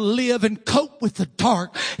how to live and cope with the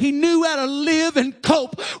dark. He knew how to live and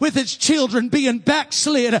cope with his children being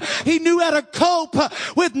backslid. He knew how to cope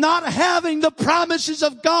with not having the promises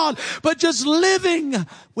of God, but just living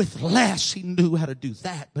with less. He knew how to do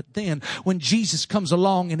that. But then when Jesus comes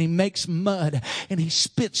along and He makes mud and He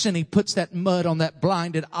spits and He puts that mud on that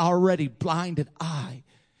already blinded eye,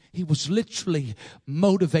 He was literally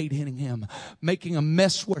motivating him, making a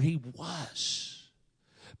mess where he was.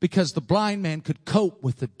 Because the blind man could cope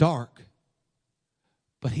with the dark.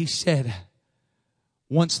 But he said,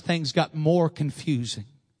 once things got more confusing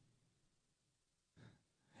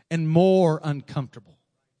and more uncomfortable,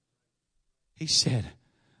 he said,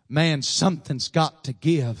 man, something's got to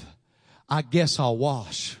give. I guess I'll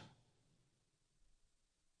wash.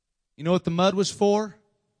 You know what the mud was for?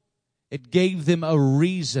 It gave them a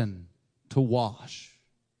reason to wash.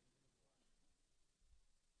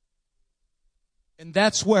 And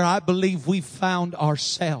that's where I believe we found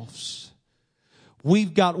ourselves.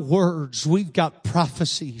 We've got words, we've got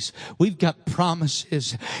prophecies, we've got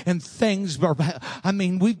promises and things.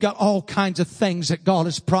 We've got all kinds of things that God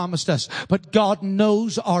has promised us. But God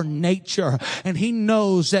knows our nature, and He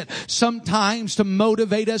knows that sometimes to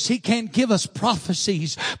motivate us, He can't give us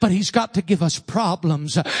prophecies, but He's got to give us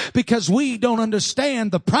problems, because we don't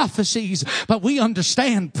understand the prophecies, but we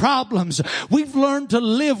understand problems. We've learned to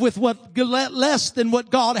live with what less than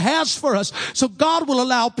what God has for us. So God will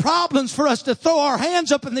allow problems for us to throw our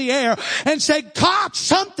hands up in the air and say, God,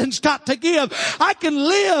 something's got to give. I can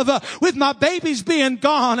live with my babies being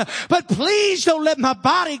gone, but please don't let my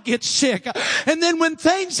body get sick. And then when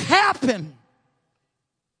things happen,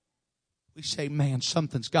 we say, man,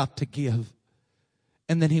 something's got to give.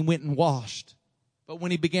 And then he went and washed. But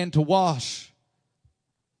when he began to wash,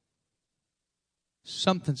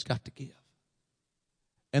 something's got to give.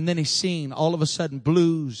 And then he seen all of a sudden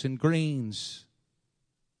blues and greens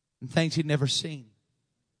and things he'd never seen.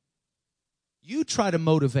 You try to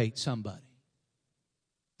motivate somebody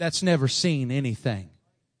that's never seen anything.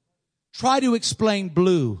 Try to explain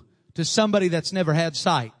blue to somebody that's never had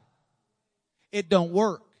sight. It don't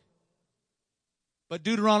work. But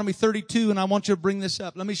Deuteronomy 32, and I want you to bring this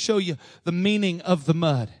up. Let me show you the meaning of the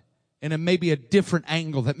mud, and it may be a different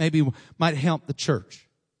angle that maybe might help the church.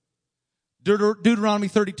 Deuteronomy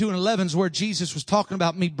 32 and 11 is where Jesus was talking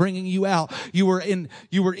about me bringing you out. You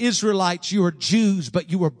were Israelites, you were Jews,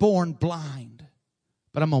 but you were born blind.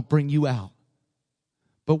 But I'm going to bring you out.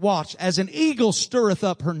 But watch, as an eagle stirreth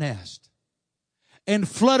up her nest and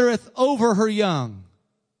fluttereth over her young.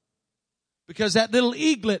 Because that little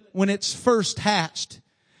eaglet, when it's first hatched,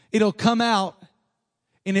 it'll come out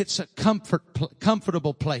and it's a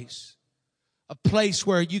comfortable place. A place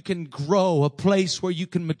where you can grow, a place where you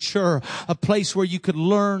can mature, a place where you can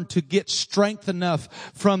learn to get strength enough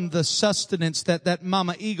from the sustenance that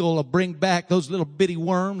mama eagle will bring back, those little bitty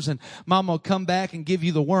worms, and mama will come back and give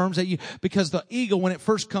you the worms that because the eagle, when it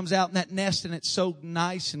first comes out in that nest and it's so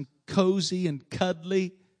nice and cozy and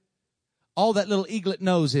cuddly, all that little eaglet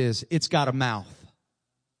knows is it's got a mouth.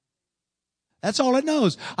 That's all it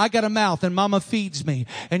knows. I got a mouth and mama feeds me,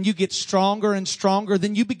 and you get stronger and stronger.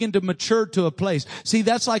 Then you begin to mature to a place. See,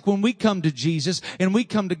 that's like when we come to Jesus and we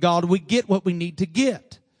come to God, we get what we need to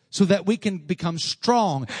get so that we can become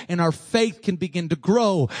strong and our faith can begin to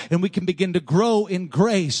grow and we can begin to grow in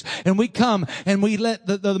grace. And we come and we let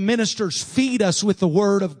the ministers feed us with the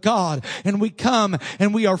word of God, and we come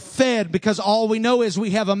and we are fed because all we know is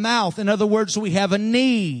we have a mouth. In other words, we have a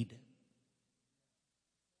need.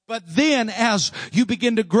 But then as you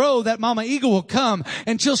begin to grow, that mama eagle will come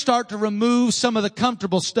and she'll start to remove some of the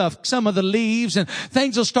comfortable stuff, some of the leaves, and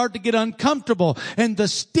things will start to get uncomfortable. And the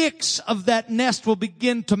sticks of that nest will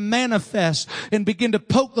begin to manifest and begin to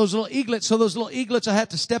poke those little eaglets. So those little eaglets will have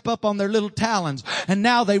to step up on their little talons. And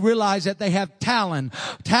now they realize that they have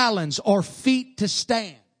talons or feet to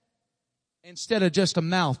stand instead of just a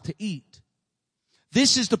mouth to eat.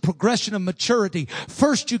 This is the progression of maturity.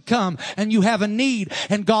 First you come and you have a need,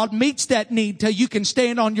 and God meets that need till you can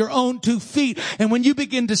stand on your own 2 feet. And when you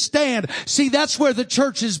begin to stand, see, that's where the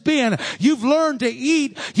church has been. You've learned to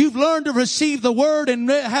eat. You've learned to receive the word and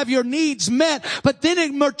have your needs met. But then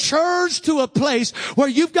it matures to a place where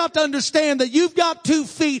you've got to understand that you've got 2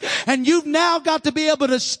 feet and you've now got to be able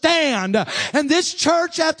to stand. And this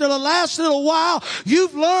church, after the last little while,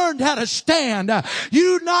 you've learned how to stand.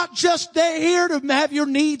 You're not just here to have your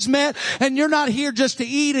needs met, and you're not here just to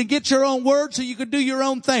eat and get your own word so you can do your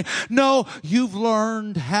own thing. No, you've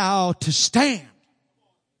learned how to stand.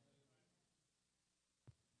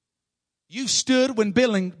 You've stood when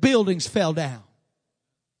buildings fell down.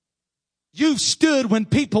 You've stood when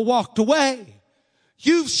people walked away.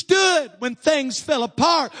 You've stood when things fell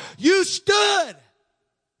apart. You stood.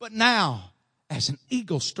 But now, as an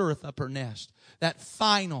eagle stirreth up her nest, that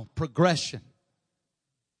final progression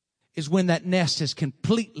is when that nest is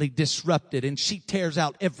completely disrupted and she tears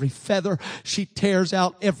out every feather. She tears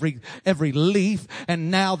out every leaf. And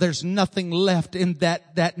now there's nothing left in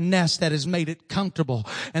that nest that has made it comfortable.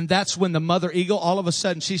 And that's when the mother eagle, all of a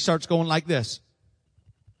sudden, she starts going like this.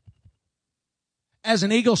 As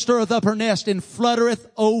an eagle stirreth up her nest and fluttereth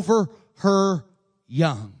over her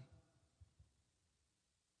young.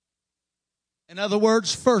 In other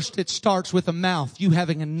words, first it starts with a mouth, you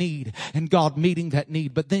having a need and God meeting that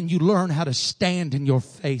need. But then you learn how to stand in your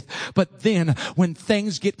faith. But then when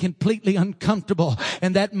things get completely uncomfortable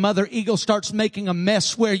and that mother eagle starts making a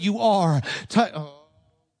mess where you are, God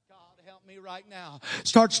help me right now,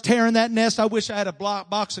 starts tearing that nest. I wish I had a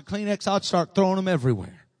box of Kleenex. I'd start throwing them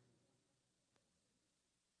everywhere.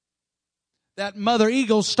 That mother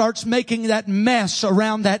eagle starts making that mess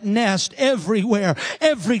around that nest everywhere.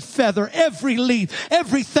 Every feather, every leaf,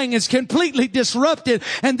 everything is completely disrupted.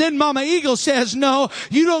 And then Mama Eagle says, no,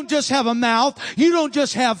 you don't just have a mouth. You don't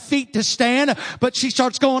just have feet to stand. But she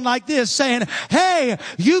starts going like this, saying, hey,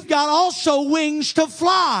 you've got also wings to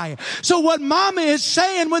fly. So what Mama is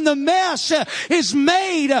saying when the mess is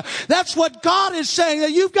made, that's what God is saying,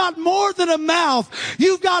 that you've got more than a mouth.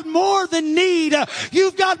 You've got more than need.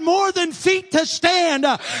 You've got more than feet to stand,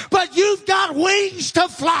 but you've got wings to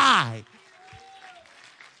fly.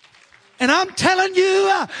 And I'm telling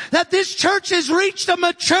you that this church has reached a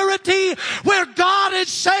maturity where God is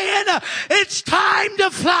saying it's time to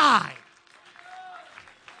fly.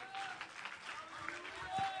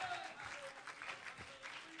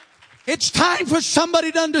 It's time for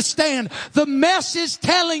somebody to understand. The mess is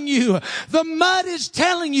telling you, the mud is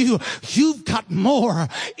telling you, you've got more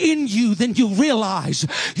in you than you realize.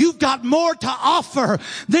 You've got more to offer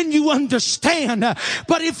than you understand.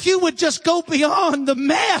 But if you would just go beyond the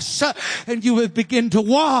mess and you would begin to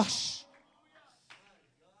wash.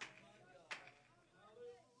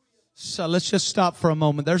 So let's just stop for a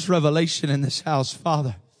moment. There's revelation in this house,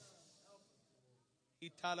 Father.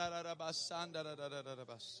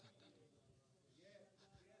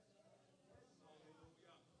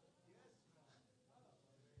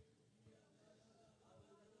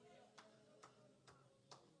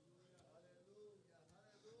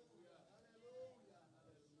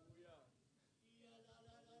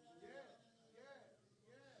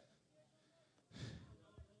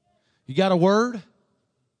 You got a word?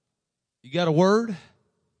 You got a word?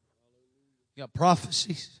 You got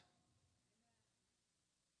prophecies?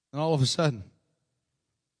 And all of a sudden,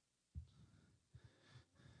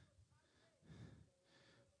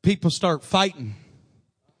 people start fighting.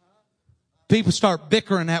 People start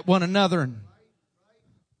bickering at one another. And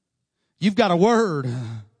you've got a word.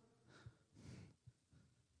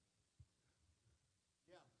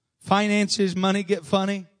 Finances, money get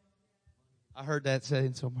funny. I heard that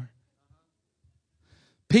said somewhere.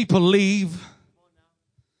 People leave.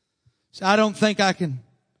 So I don't think I can.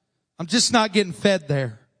 I'm just not getting fed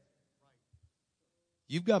there.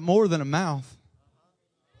 You've got more than a mouth.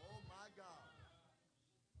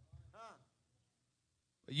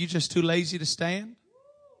 Are you just too lazy to stand?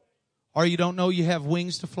 Or you don't know you have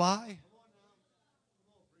wings to fly?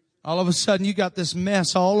 All of a sudden you got this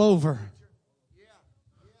mess all over.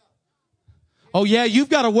 Oh yeah, you've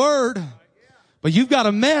got a word, but you've got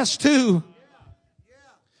a mess too.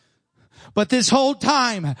 But this whole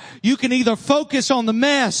time, you can either focus on the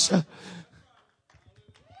mess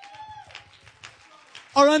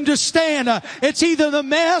or understand it's either the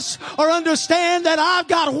mess or understand that I've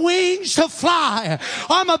got wings to fly.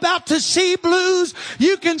 I'm about to see blues.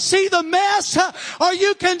 You can see the mess or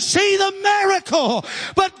you can see the miracle.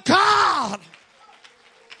 But God,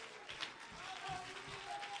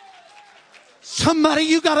 somebody,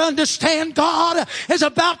 you got to understand, God is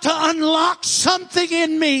about to unlock something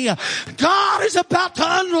in me. God is about to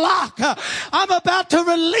unlock. I'm about to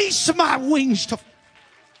release my wings to.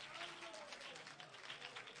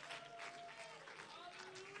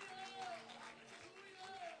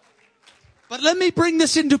 But let me bring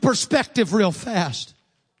this into perspective real fast.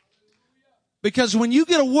 Because when you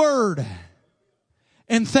get a word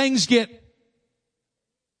and things get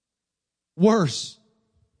worse,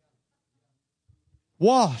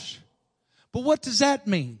 wash. But what does that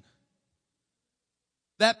mean?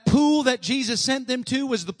 That pool that Jesus sent them to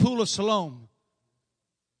was the pool of Siloam.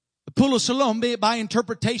 The pool of Siloam, by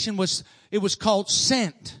interpretation, was called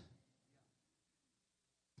sent.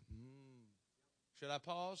 Should I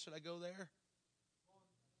pause? Should I go there?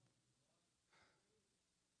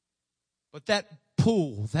 But that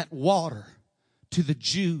pool, that water, to the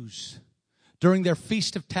Jews, during their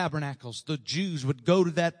Feast of Tabernacles, the Jews would go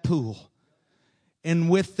to that pool.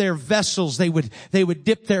 And with their vessels, they would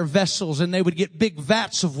dip their vessels and they would get big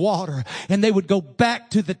vats of water and they would go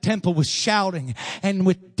back to the temple with shouting and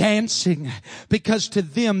with dancing, because to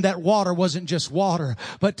them that water wasn't just water,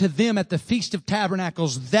 but to them at the Feast of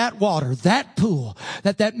Tabernacles, that water, that pool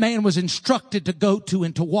that man was instructed to go to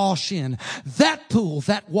and to wash in, that pool,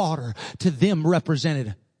 that water to them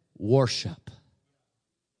represented worship.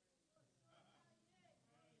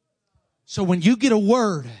 So when you get a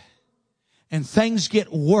word and things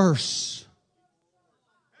get worse.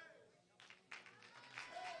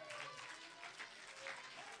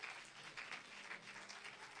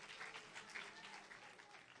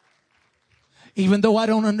 Even though I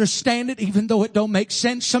don't understand it, even though it don't make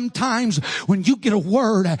sense, sometimes when you get a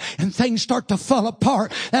word and things start to fall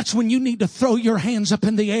apart, that's when you need to throw your hands up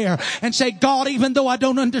in the air and say, God, even though I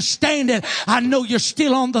don't understand it, I know you're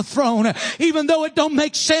still on the throne. Even though it don't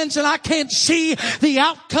make sense and I can't see the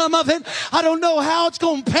outcome of it, I don't know how it's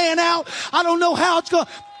going to pan out. I don't know how it's going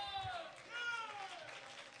to...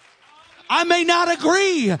 I may not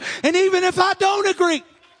agree. And even if I don't agree,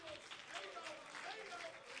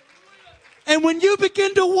 and when you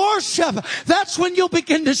begin to worship, that's when you'll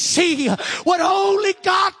begin to see what only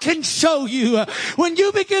God can show you. When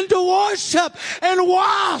you begin to worship and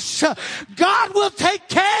wash, God will take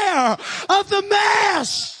care of the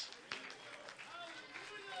mess.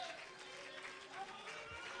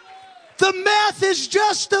 The mess is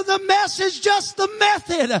just the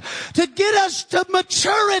method to get us to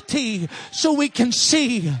maturity so we can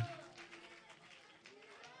see.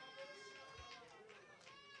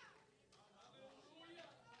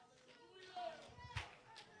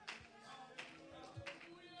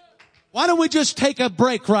 Why don't we just take a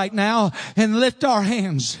break right now and lift our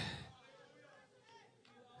hands?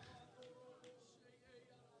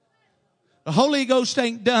 The Holy Ghost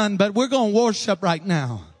ain't done, but we're going to worship right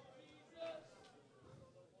now.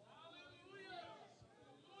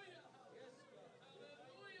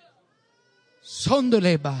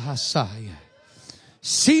 Sondele bahasaya.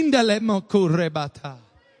 Sindale mokurebata.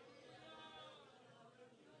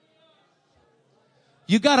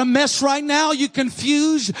 You got a mess right now. You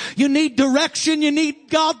confused. You need direction. You need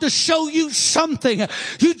God to show you something.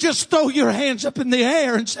 You just throw your hands up in the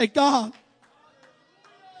air and say, God,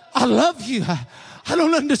 I love you. I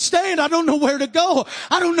don't understand. I don't know where to go.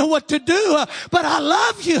 I don't know what to do, but I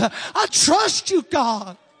love you. I trust you,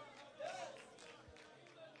 God.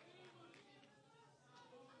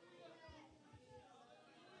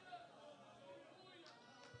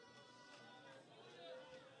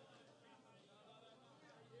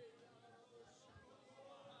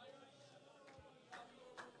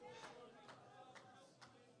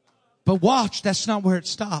 But watch, that's not where it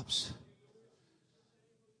stops.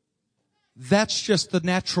 That's just the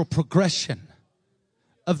natural progression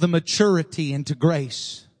of the maturity into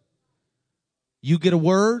grace. You get a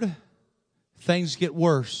word, things get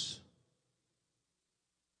worse.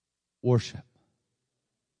 Worship.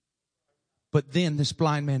 But then this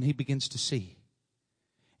blind man, he begins to see.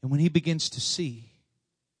 And when he begins to see,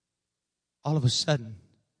 all of a sudden,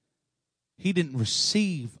 he didn't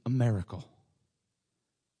receive a miracle.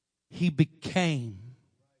 He became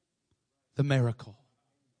the miracle.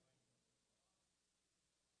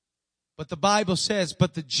 But the Bible says,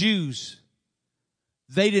 but the Jews,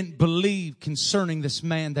 they didn't believe concerning this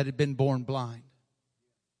man that had been born blind.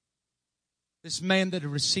 This man that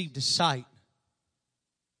had received his sight.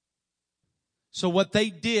 So what they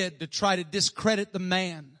did to try to discredit the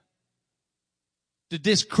man, to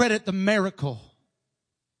discredit the miracle,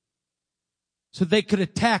 so they could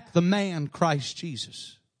attack the man, Christ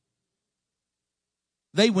Jesus.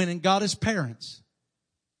 They went and got his parents.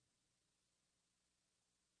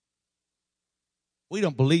 We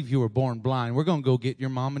don't believe you were born blind. We're going to go get your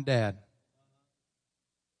mom and dad.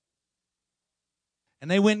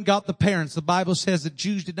 And they went and got the parents. The Bible says that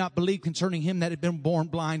Jews did not believe concerning him that had been born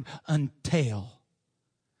blind until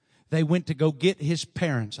they went to go get his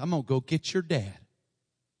parents. I'm going to go get your dad.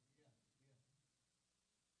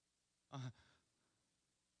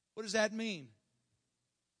 What does that mean?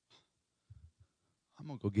 I'm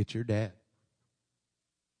going to go get your dad.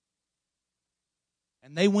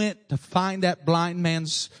 And they went to find that blind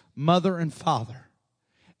man's mother and father.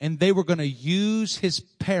 And they were going to use his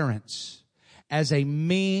parents as a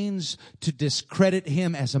means to discredit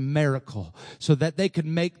him as a miracle so that they could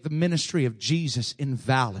make the ministry of Jesus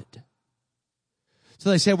invalid. So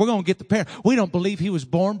they said, we're going to get the parents. We don't believe he was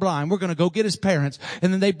born blind. We're going to go get his parents.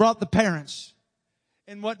 And then they brought the parents.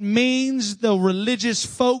 And what means the religious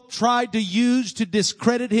folk tried to use to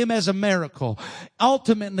discredit him as a miracle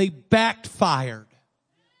ultimately backfired.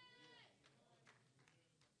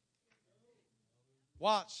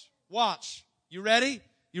 Watch. You ready?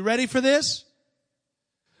 You ready for this?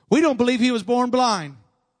 We don't believe he was born blind.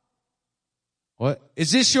 What?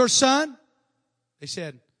 Is this your son? They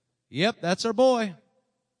said, yep, that's our boy.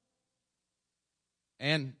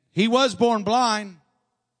 And he was born blind.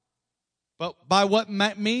 But by what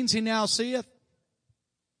means he now seeth?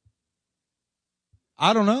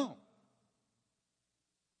 I don't know.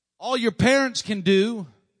 All your parents can do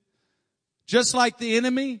Just like the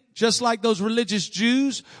enemy, just like those religious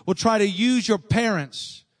Jews will try to use your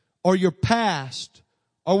parents or your past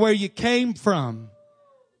or where you came from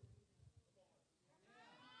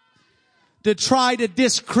to try to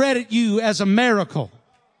discredit you as a miracle.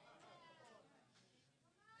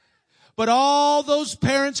 But all those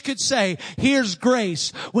parents could say, here's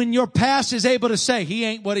grace, when your past is able to say, he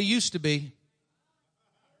ain't what he used to be.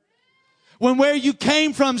 When where you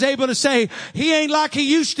came from is able to say, he ain't like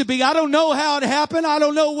he used to be. I don't know how it happened. I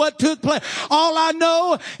don't know what took place. All I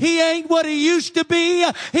know, he ain't what he used to be.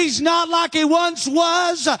 He's not like he once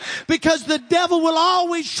was, because the devil will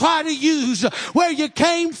always try to use where you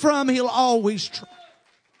came from. He'll always try.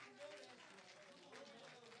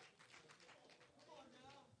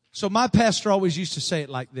 So my pastor always used to say it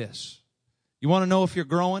like this. You want to know if you're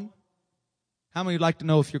growing? How many would like to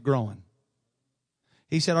know if you're growing?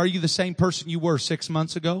 He said, are you the same person you were 6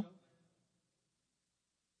 months ago?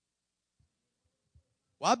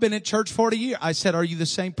 Well, I've been in church 40 years. I said, are you the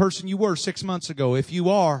same person you were 6 months ago? If you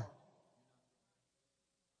are.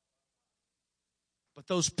 But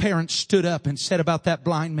those parents stood up and said about that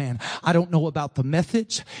blind man, I don't know about the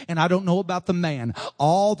methods and I don't know about the man.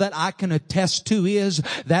 All that I can attest to is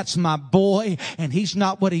that's my boy and he's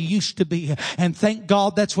not what he used to be. And thank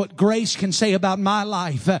God that's what grace can say about my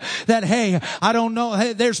life. That, hey, I don't know.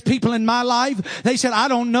 Hey, there's people in my life. They said, I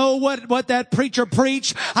don't know what that preacher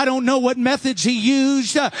preached. I don't know what methods he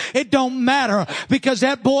used. It don't matter, because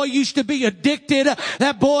that boy used to be addicted.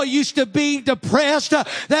 That boy used to be depressed.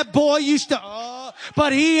 That boy used to...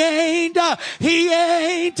 But he ain't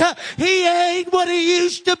what he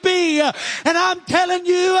used to be. And I'm telling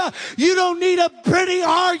you, you don't need a pretty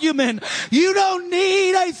argument. You don't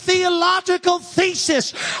need a theological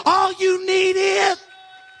thesis. All you need is,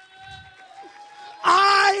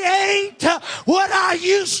 I ain't what I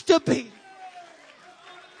used to be.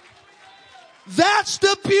 That's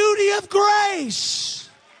the beauty of grace.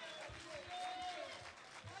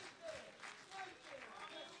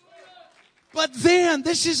 But then,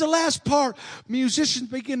 this is the last part. Musicians,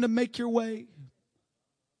 begin to make your way.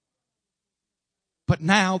 But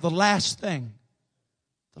now, the last thing.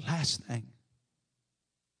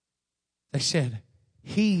 They said,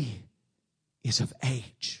 he is of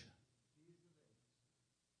age.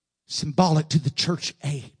 Symbolic to the church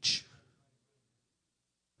age.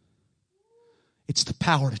 It's the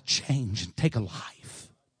power to change and take a life.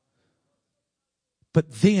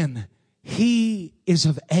 But then, he is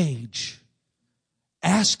of age.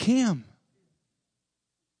 Ask him.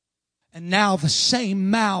 And now the same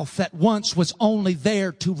mouth that once was only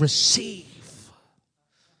there to receive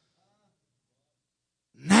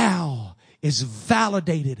now is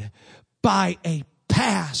validated by a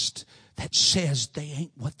past that says they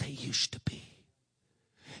ain't what they used to be.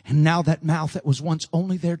 And now that mouth that was once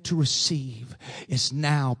only there to receive is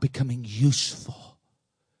now becoming useful.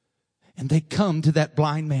 And they come to that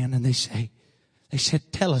blind man and they said,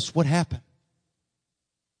 tell us what happened.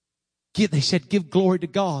 They said, give glory to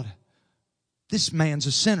God. This man's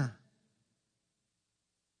a sinner.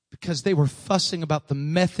 Because they were fussing about the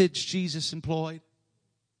methods Jesus employed.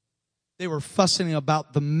 They were fussing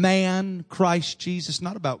about the man, Christ Jesus,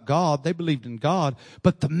 not about God. They believed in God,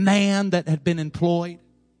 but the man that had been employed.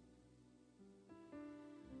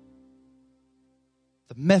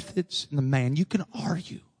 The methods and the man. You can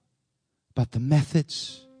argue about the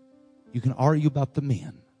methods. You can argue about the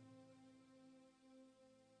men.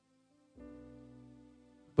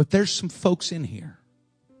 But there's some folks in here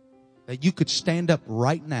that you could stand up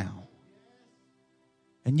right now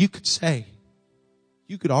and you could say,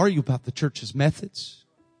 you could argue about the church's methods.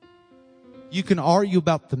 You can argue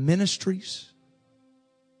about the ministries.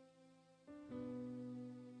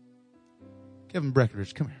 Kevin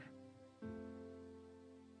Breckenridge, come here.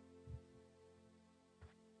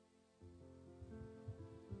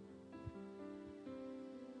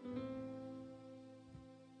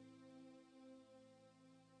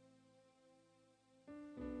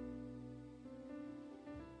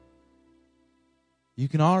 You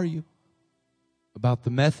can argue about the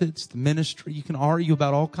methods, the ministry. You can argue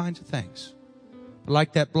about all kinds of things. But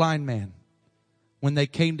like that blind man, when they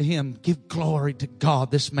came to him, give glory to God,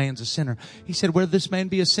 this man's a sinner. He said, whether this man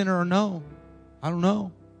be a sinner or no, I don't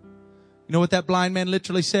know. You know what that blind man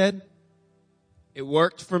literally said? It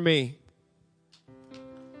worked for me.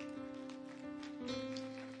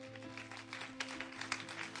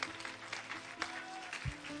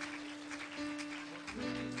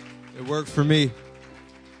 It worked for me.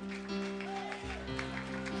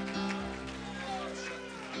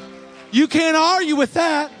 You can't argue with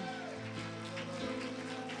that.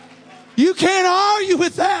 You can't argue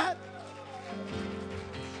with that.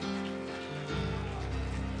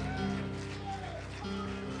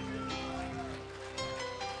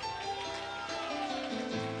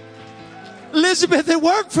 Elizabeth, it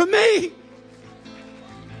worked for me.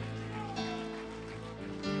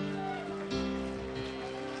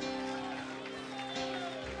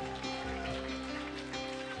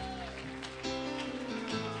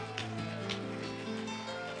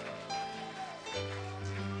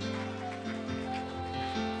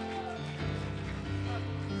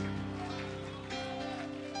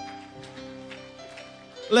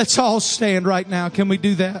 Let's all stand right now. Can we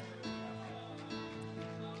do that?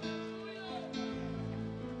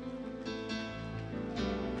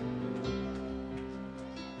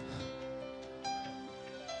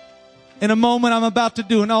 In a moment, I'm about to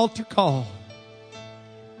do an altar call.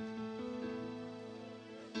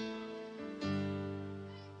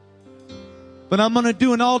 But I'm going to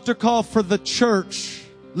do an altar call for the church.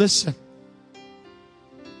 Listen.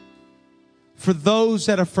 For those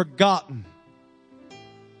that have forgotten.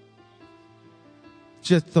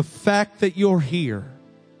 Just the fact that you're here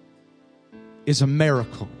is a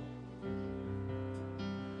miracle.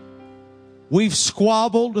 We've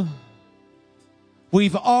squabbled.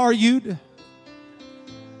 We've argued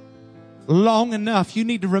long enough. You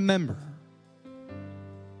need to remember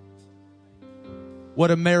what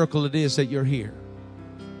a miracle it is that you're here.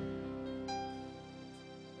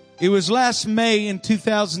 It was last May in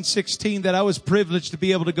 2016 that I was privileged to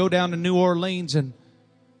be able to go down to New Orleans and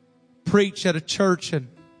preach at a church. And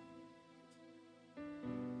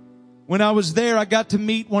when I was there, I got to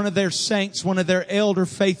meet one of their saints, one of their elder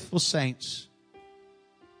faithful saints,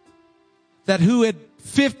 that who had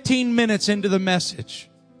 15 minutes into the message,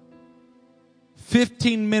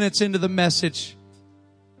 15 minutes into the message,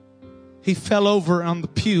 he fell over on the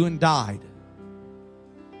pew and died.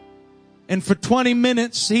 And for 20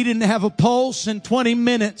 minutes, he didn't have a pulse. In 20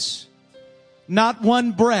 minutes, not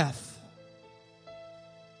one breath.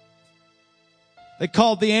 They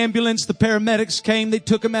called the ambulance. The paramedics came. They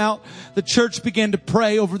took him out. The church began to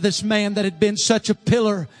pray over this man that had been such a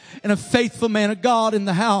pillar and a faithful man of God in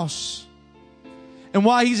the house. And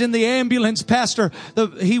while he's in the ambulance,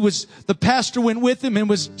 the pastor went with him and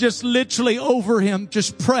was just literally over him,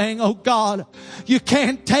 just praying, oh God, you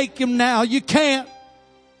can't take him now. You can't.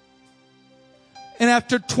 And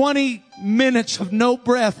after 20 minutes of no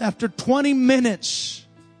breath, after 20 minutes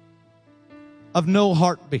of no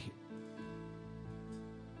heartbeat,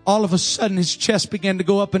 all of a sudden his chest began to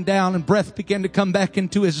go up and down and breath began to come back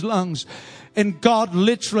into his lungs. And God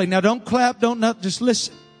literally, now don't clap, just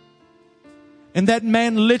listen. And that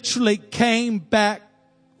man literally came back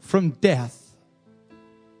from death.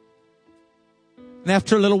 And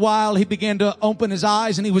after a little while, he began to open his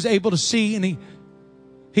eyes and he was able to see. And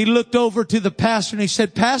he looked over to the pastor and he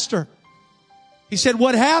said, Pastor, he said,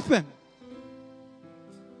 what happened?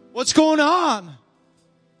 What's going on?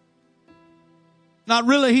 Not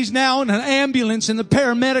really. He's now in an ambulance and the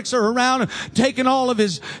paramedics are around and taking all of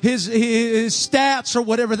his stats or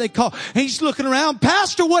whatever they call. And he's looking around.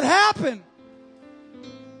 Pastor, what happened?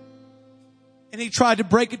 And he tried to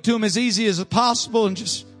break it to him as easy as possible and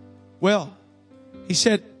just, well, he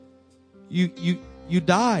said, you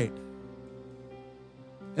died.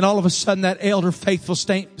 And all of a sudden that elder faithful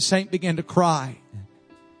saint began to cry.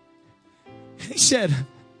 He said,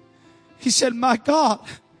 my God.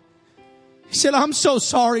 He said, I'm so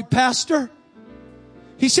sorry, Pastor.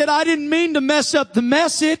 He said, I didn't mean to mess up the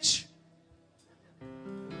message.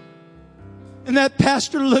 And that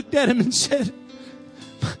pastor looked at him and said,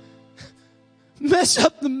 mess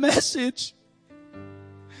up the message?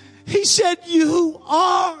 He said, you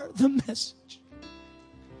are the message.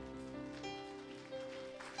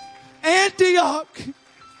 Antioch,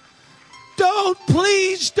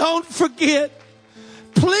 please don't forget.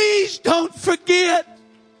 Please don't forget.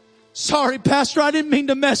 Sorry, Pastor, I didn't mean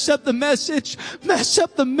to mess up the message. Mess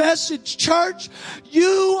up the message, church.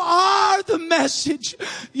 You are the message.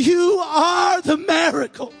 You are the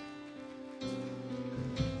miracle.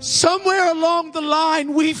 Somewhere along the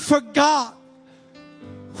line, we forgot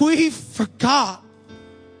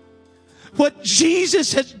what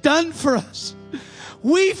Jesus has done for us.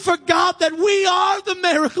 We forgot that we are the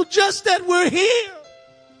miracle, just that we're here.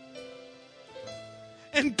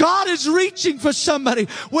 And God is reaching for somebody.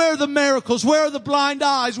 Where are the miracles? Where are the blind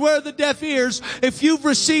eyes? Where are the deaf ears? If you've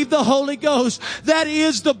received the Holy Ghost, that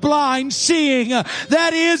is the blind seeing.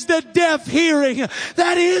 That is the deaf hearing.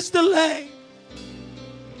 That is the lame.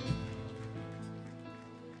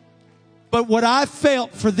 But what I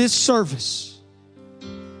felt for this service,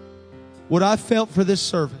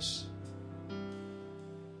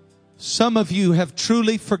 some of you have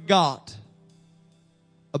truly forgot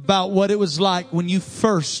about what it was like when you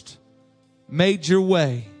first made your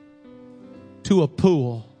way to a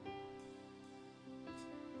pool.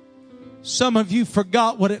 Some of you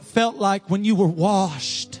forgot what it felt like when you were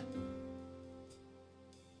washed.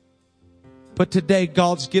 But today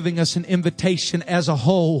God's giving us an invitation as a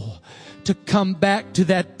whole to come back to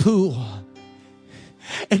that pool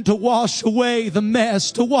and to wash away the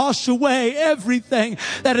mess, to wash away everything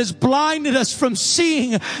that has blinded us from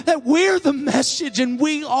seeing that we're the message and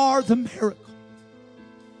we are the miracle.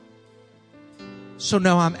 So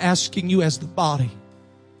now I'm asking you as the body,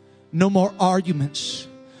 no more arguments.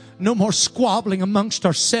 No more squabbling amongst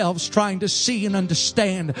ourselves trying to see and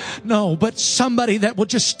understand. No, but somebody that will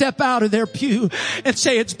just step out of their pew and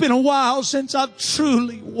say, it's been a while since I've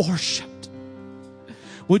truly worshiped.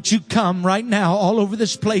 Would you come right now all over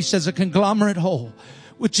this place as a conglomerate whole?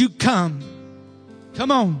 Would you come?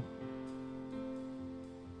 Come on.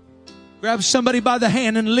 Grab somebody by the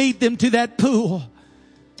hand and lead them to that pool.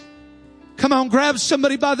 Come on, grab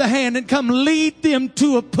somebody by the hand and come lead them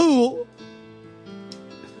to a pool.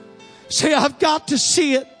 Say, I've got to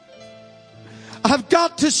see it. I've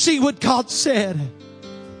got to see what God said.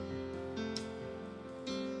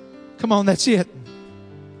 Come on, that's it.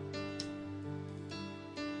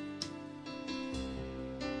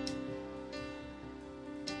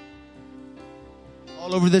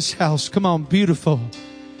 All over this house. Come on, beautiful.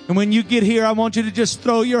 And when you get here, I want you to just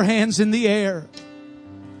throw your hands in the air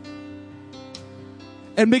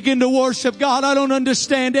and begin to worship God. I don't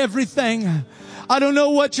understand everything. I don't know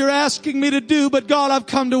what you're asking me to do, but God, I've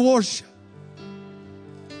come to worship.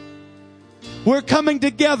 We're coming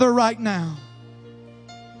together right now.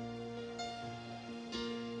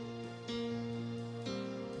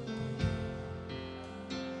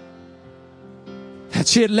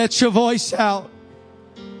 That's it. Let your voice out.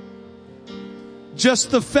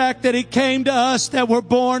 Just the fact that He came to us that were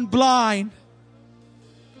born blind.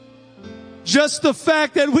 Just the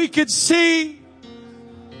fact that we could see.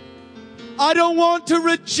 I don't want to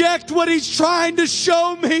reject what He's trying to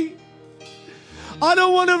show me. I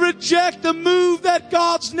don't want to reject the move that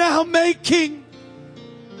God's now making.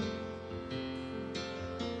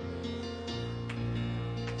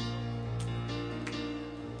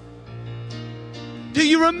 Do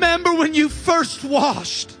you remember when you first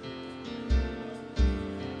washed?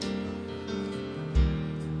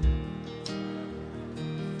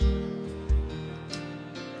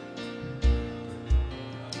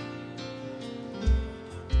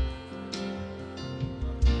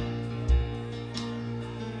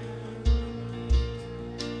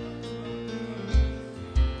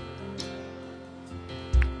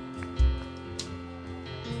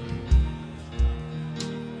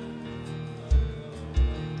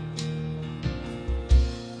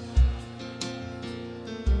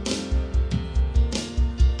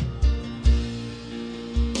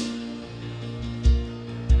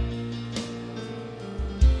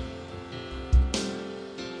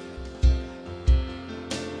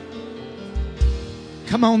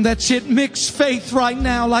 Come on, that's it. Mix faith right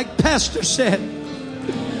now, like Pastor said.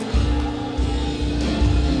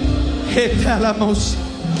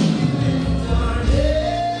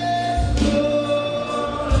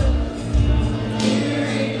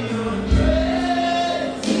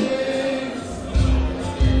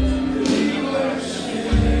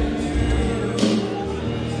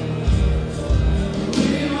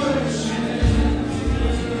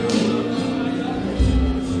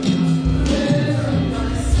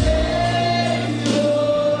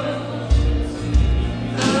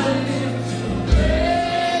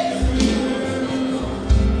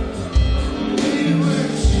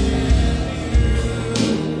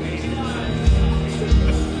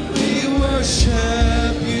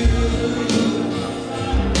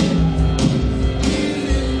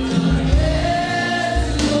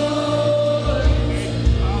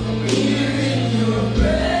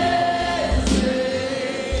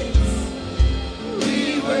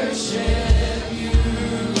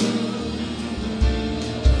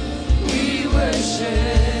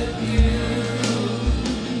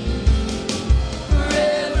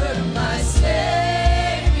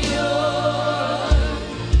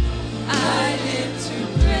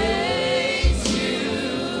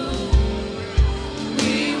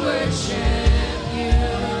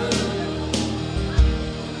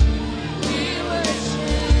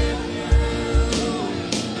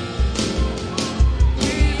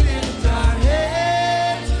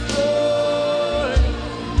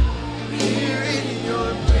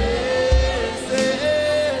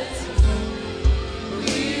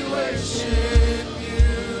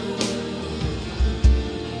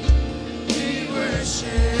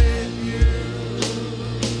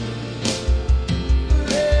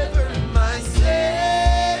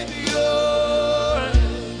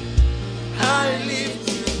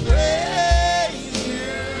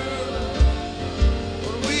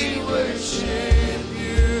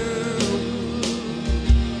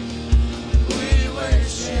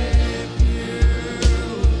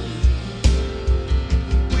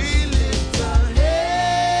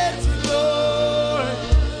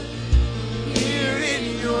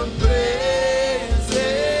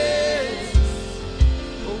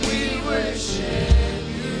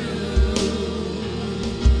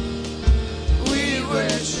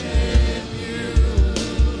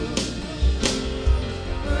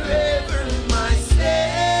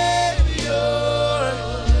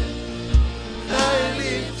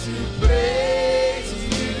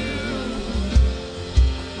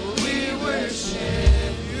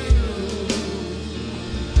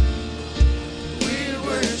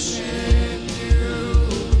 worship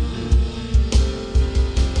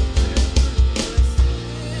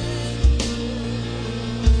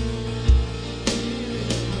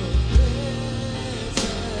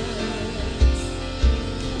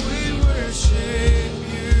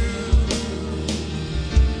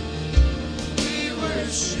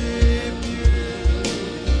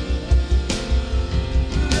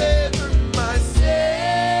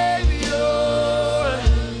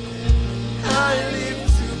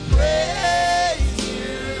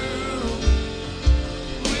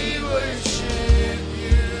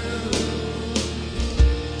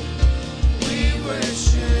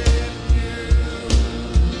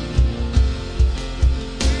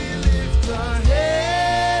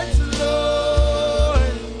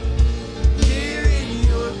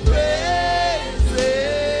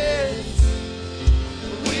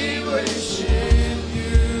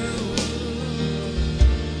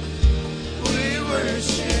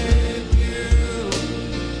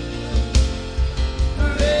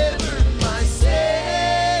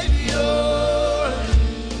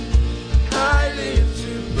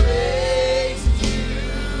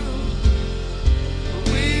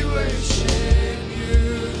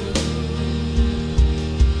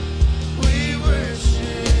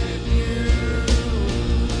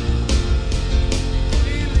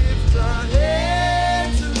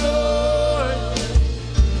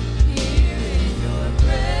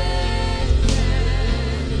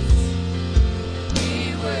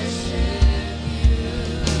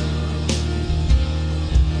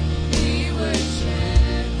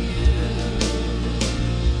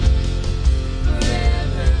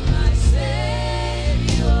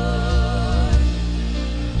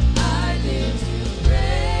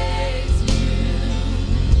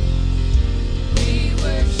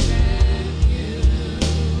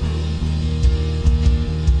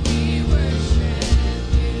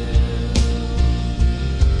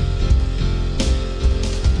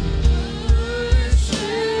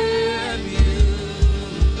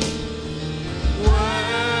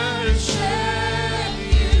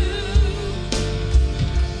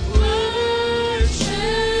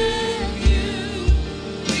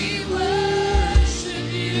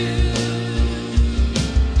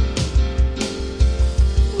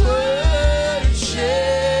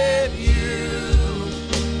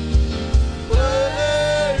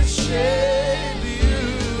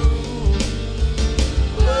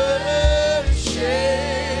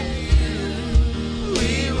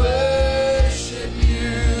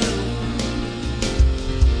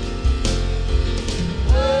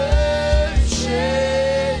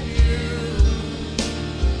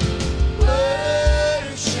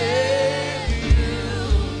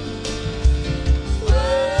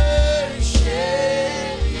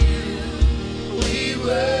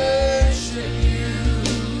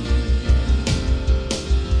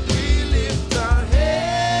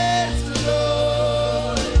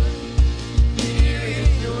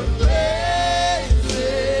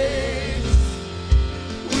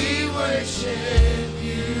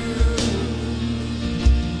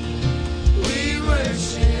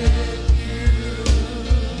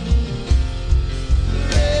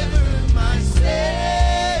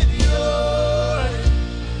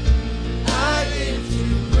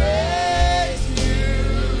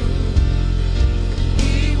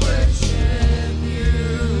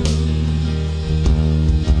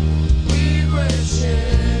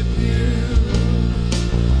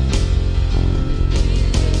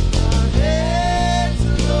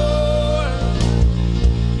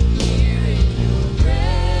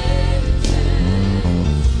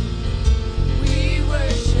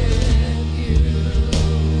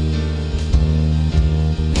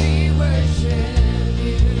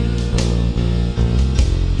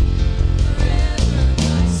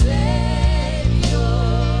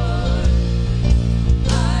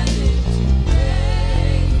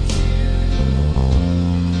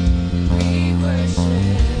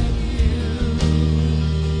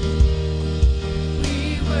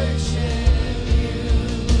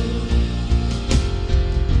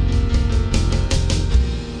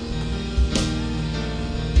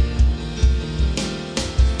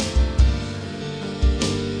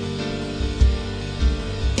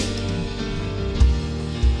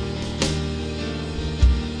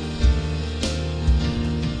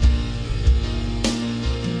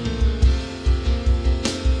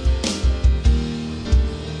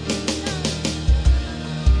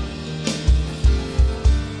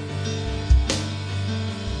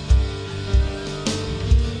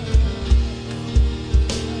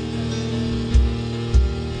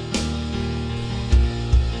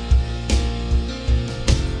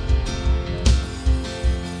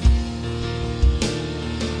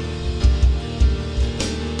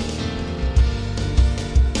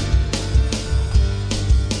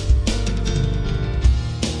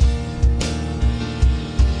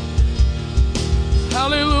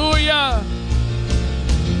Hallelujah.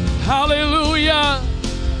 Hallelujah.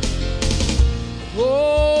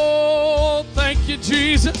 Oh, thank you,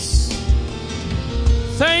 Jesus.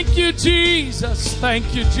 Thank you, Jesus.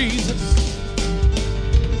 Thank you, Jesus.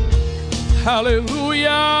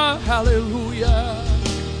 Hallelujah. Hallelujah.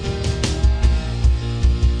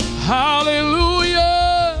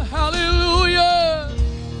 Hallelujah. Hallelujah.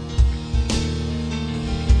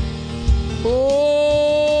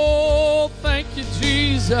 Oh, thank you,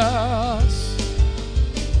 Jesus.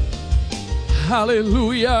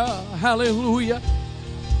 Hallelujah. Hallelujah.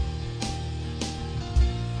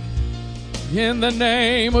 In the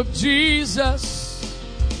name of Jesus.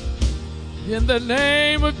 In the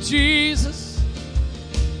name of Jesus.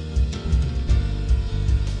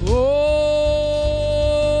 Oh,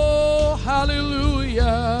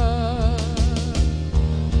 hallelujah.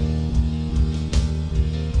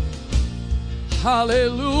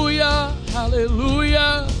 Hallelujah.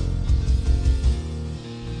 Hallelujah.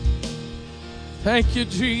 Thank you,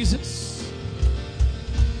 Jesus.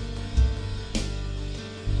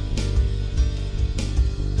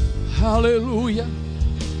 Hallelujah.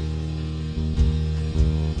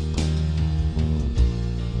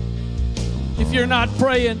 If you're not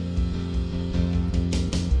praying,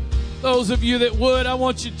 those of you that would, I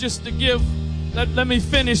want you just to give, let me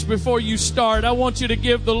finish before you start. I want you to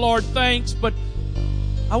give the Lord thanks, but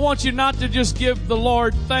I want you not to just give the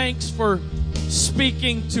Lord thanks for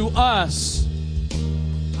speaking to us.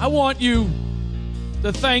 I want you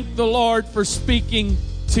to thank the Lord for speaking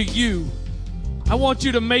to you. I want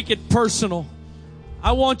you to make it personal.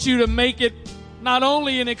 I want you to make it not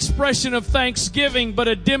only an expression of thanksgiving, but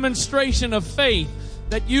a demonstration of faith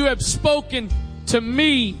that you have spoken to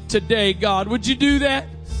me today, God. Would you do that?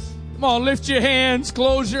 Come on, lift your hands,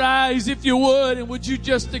 close your eyes if you would, and would you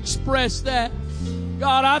just express that?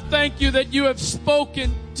 God, I thank you that you have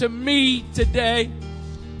spoken to me today.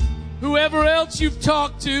 Whoever else you've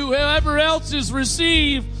talked to, whoever else has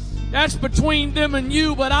received, that's between them and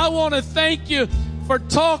you. But I want to thank you for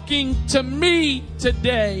talking to me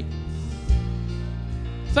today.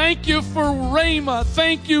 Thank you for Rhema.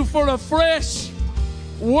 Thank you for a fresh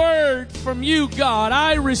word from you, God.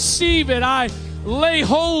 I receive it. I lay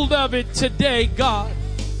hold of it today, God.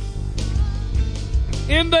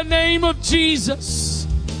 In the name of Jesus.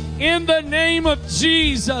 In the name of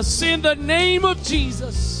Jesus. In the name of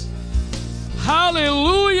Jesus.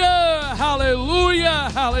 Hallelujah,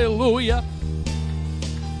 hallelujah, hallelujah.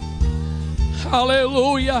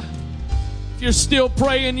 Hallelujah. If you're still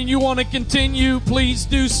praying and you want to continue, please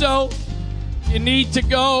do so. If you need to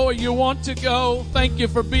go or you want to go, thank you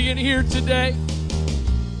for being here today.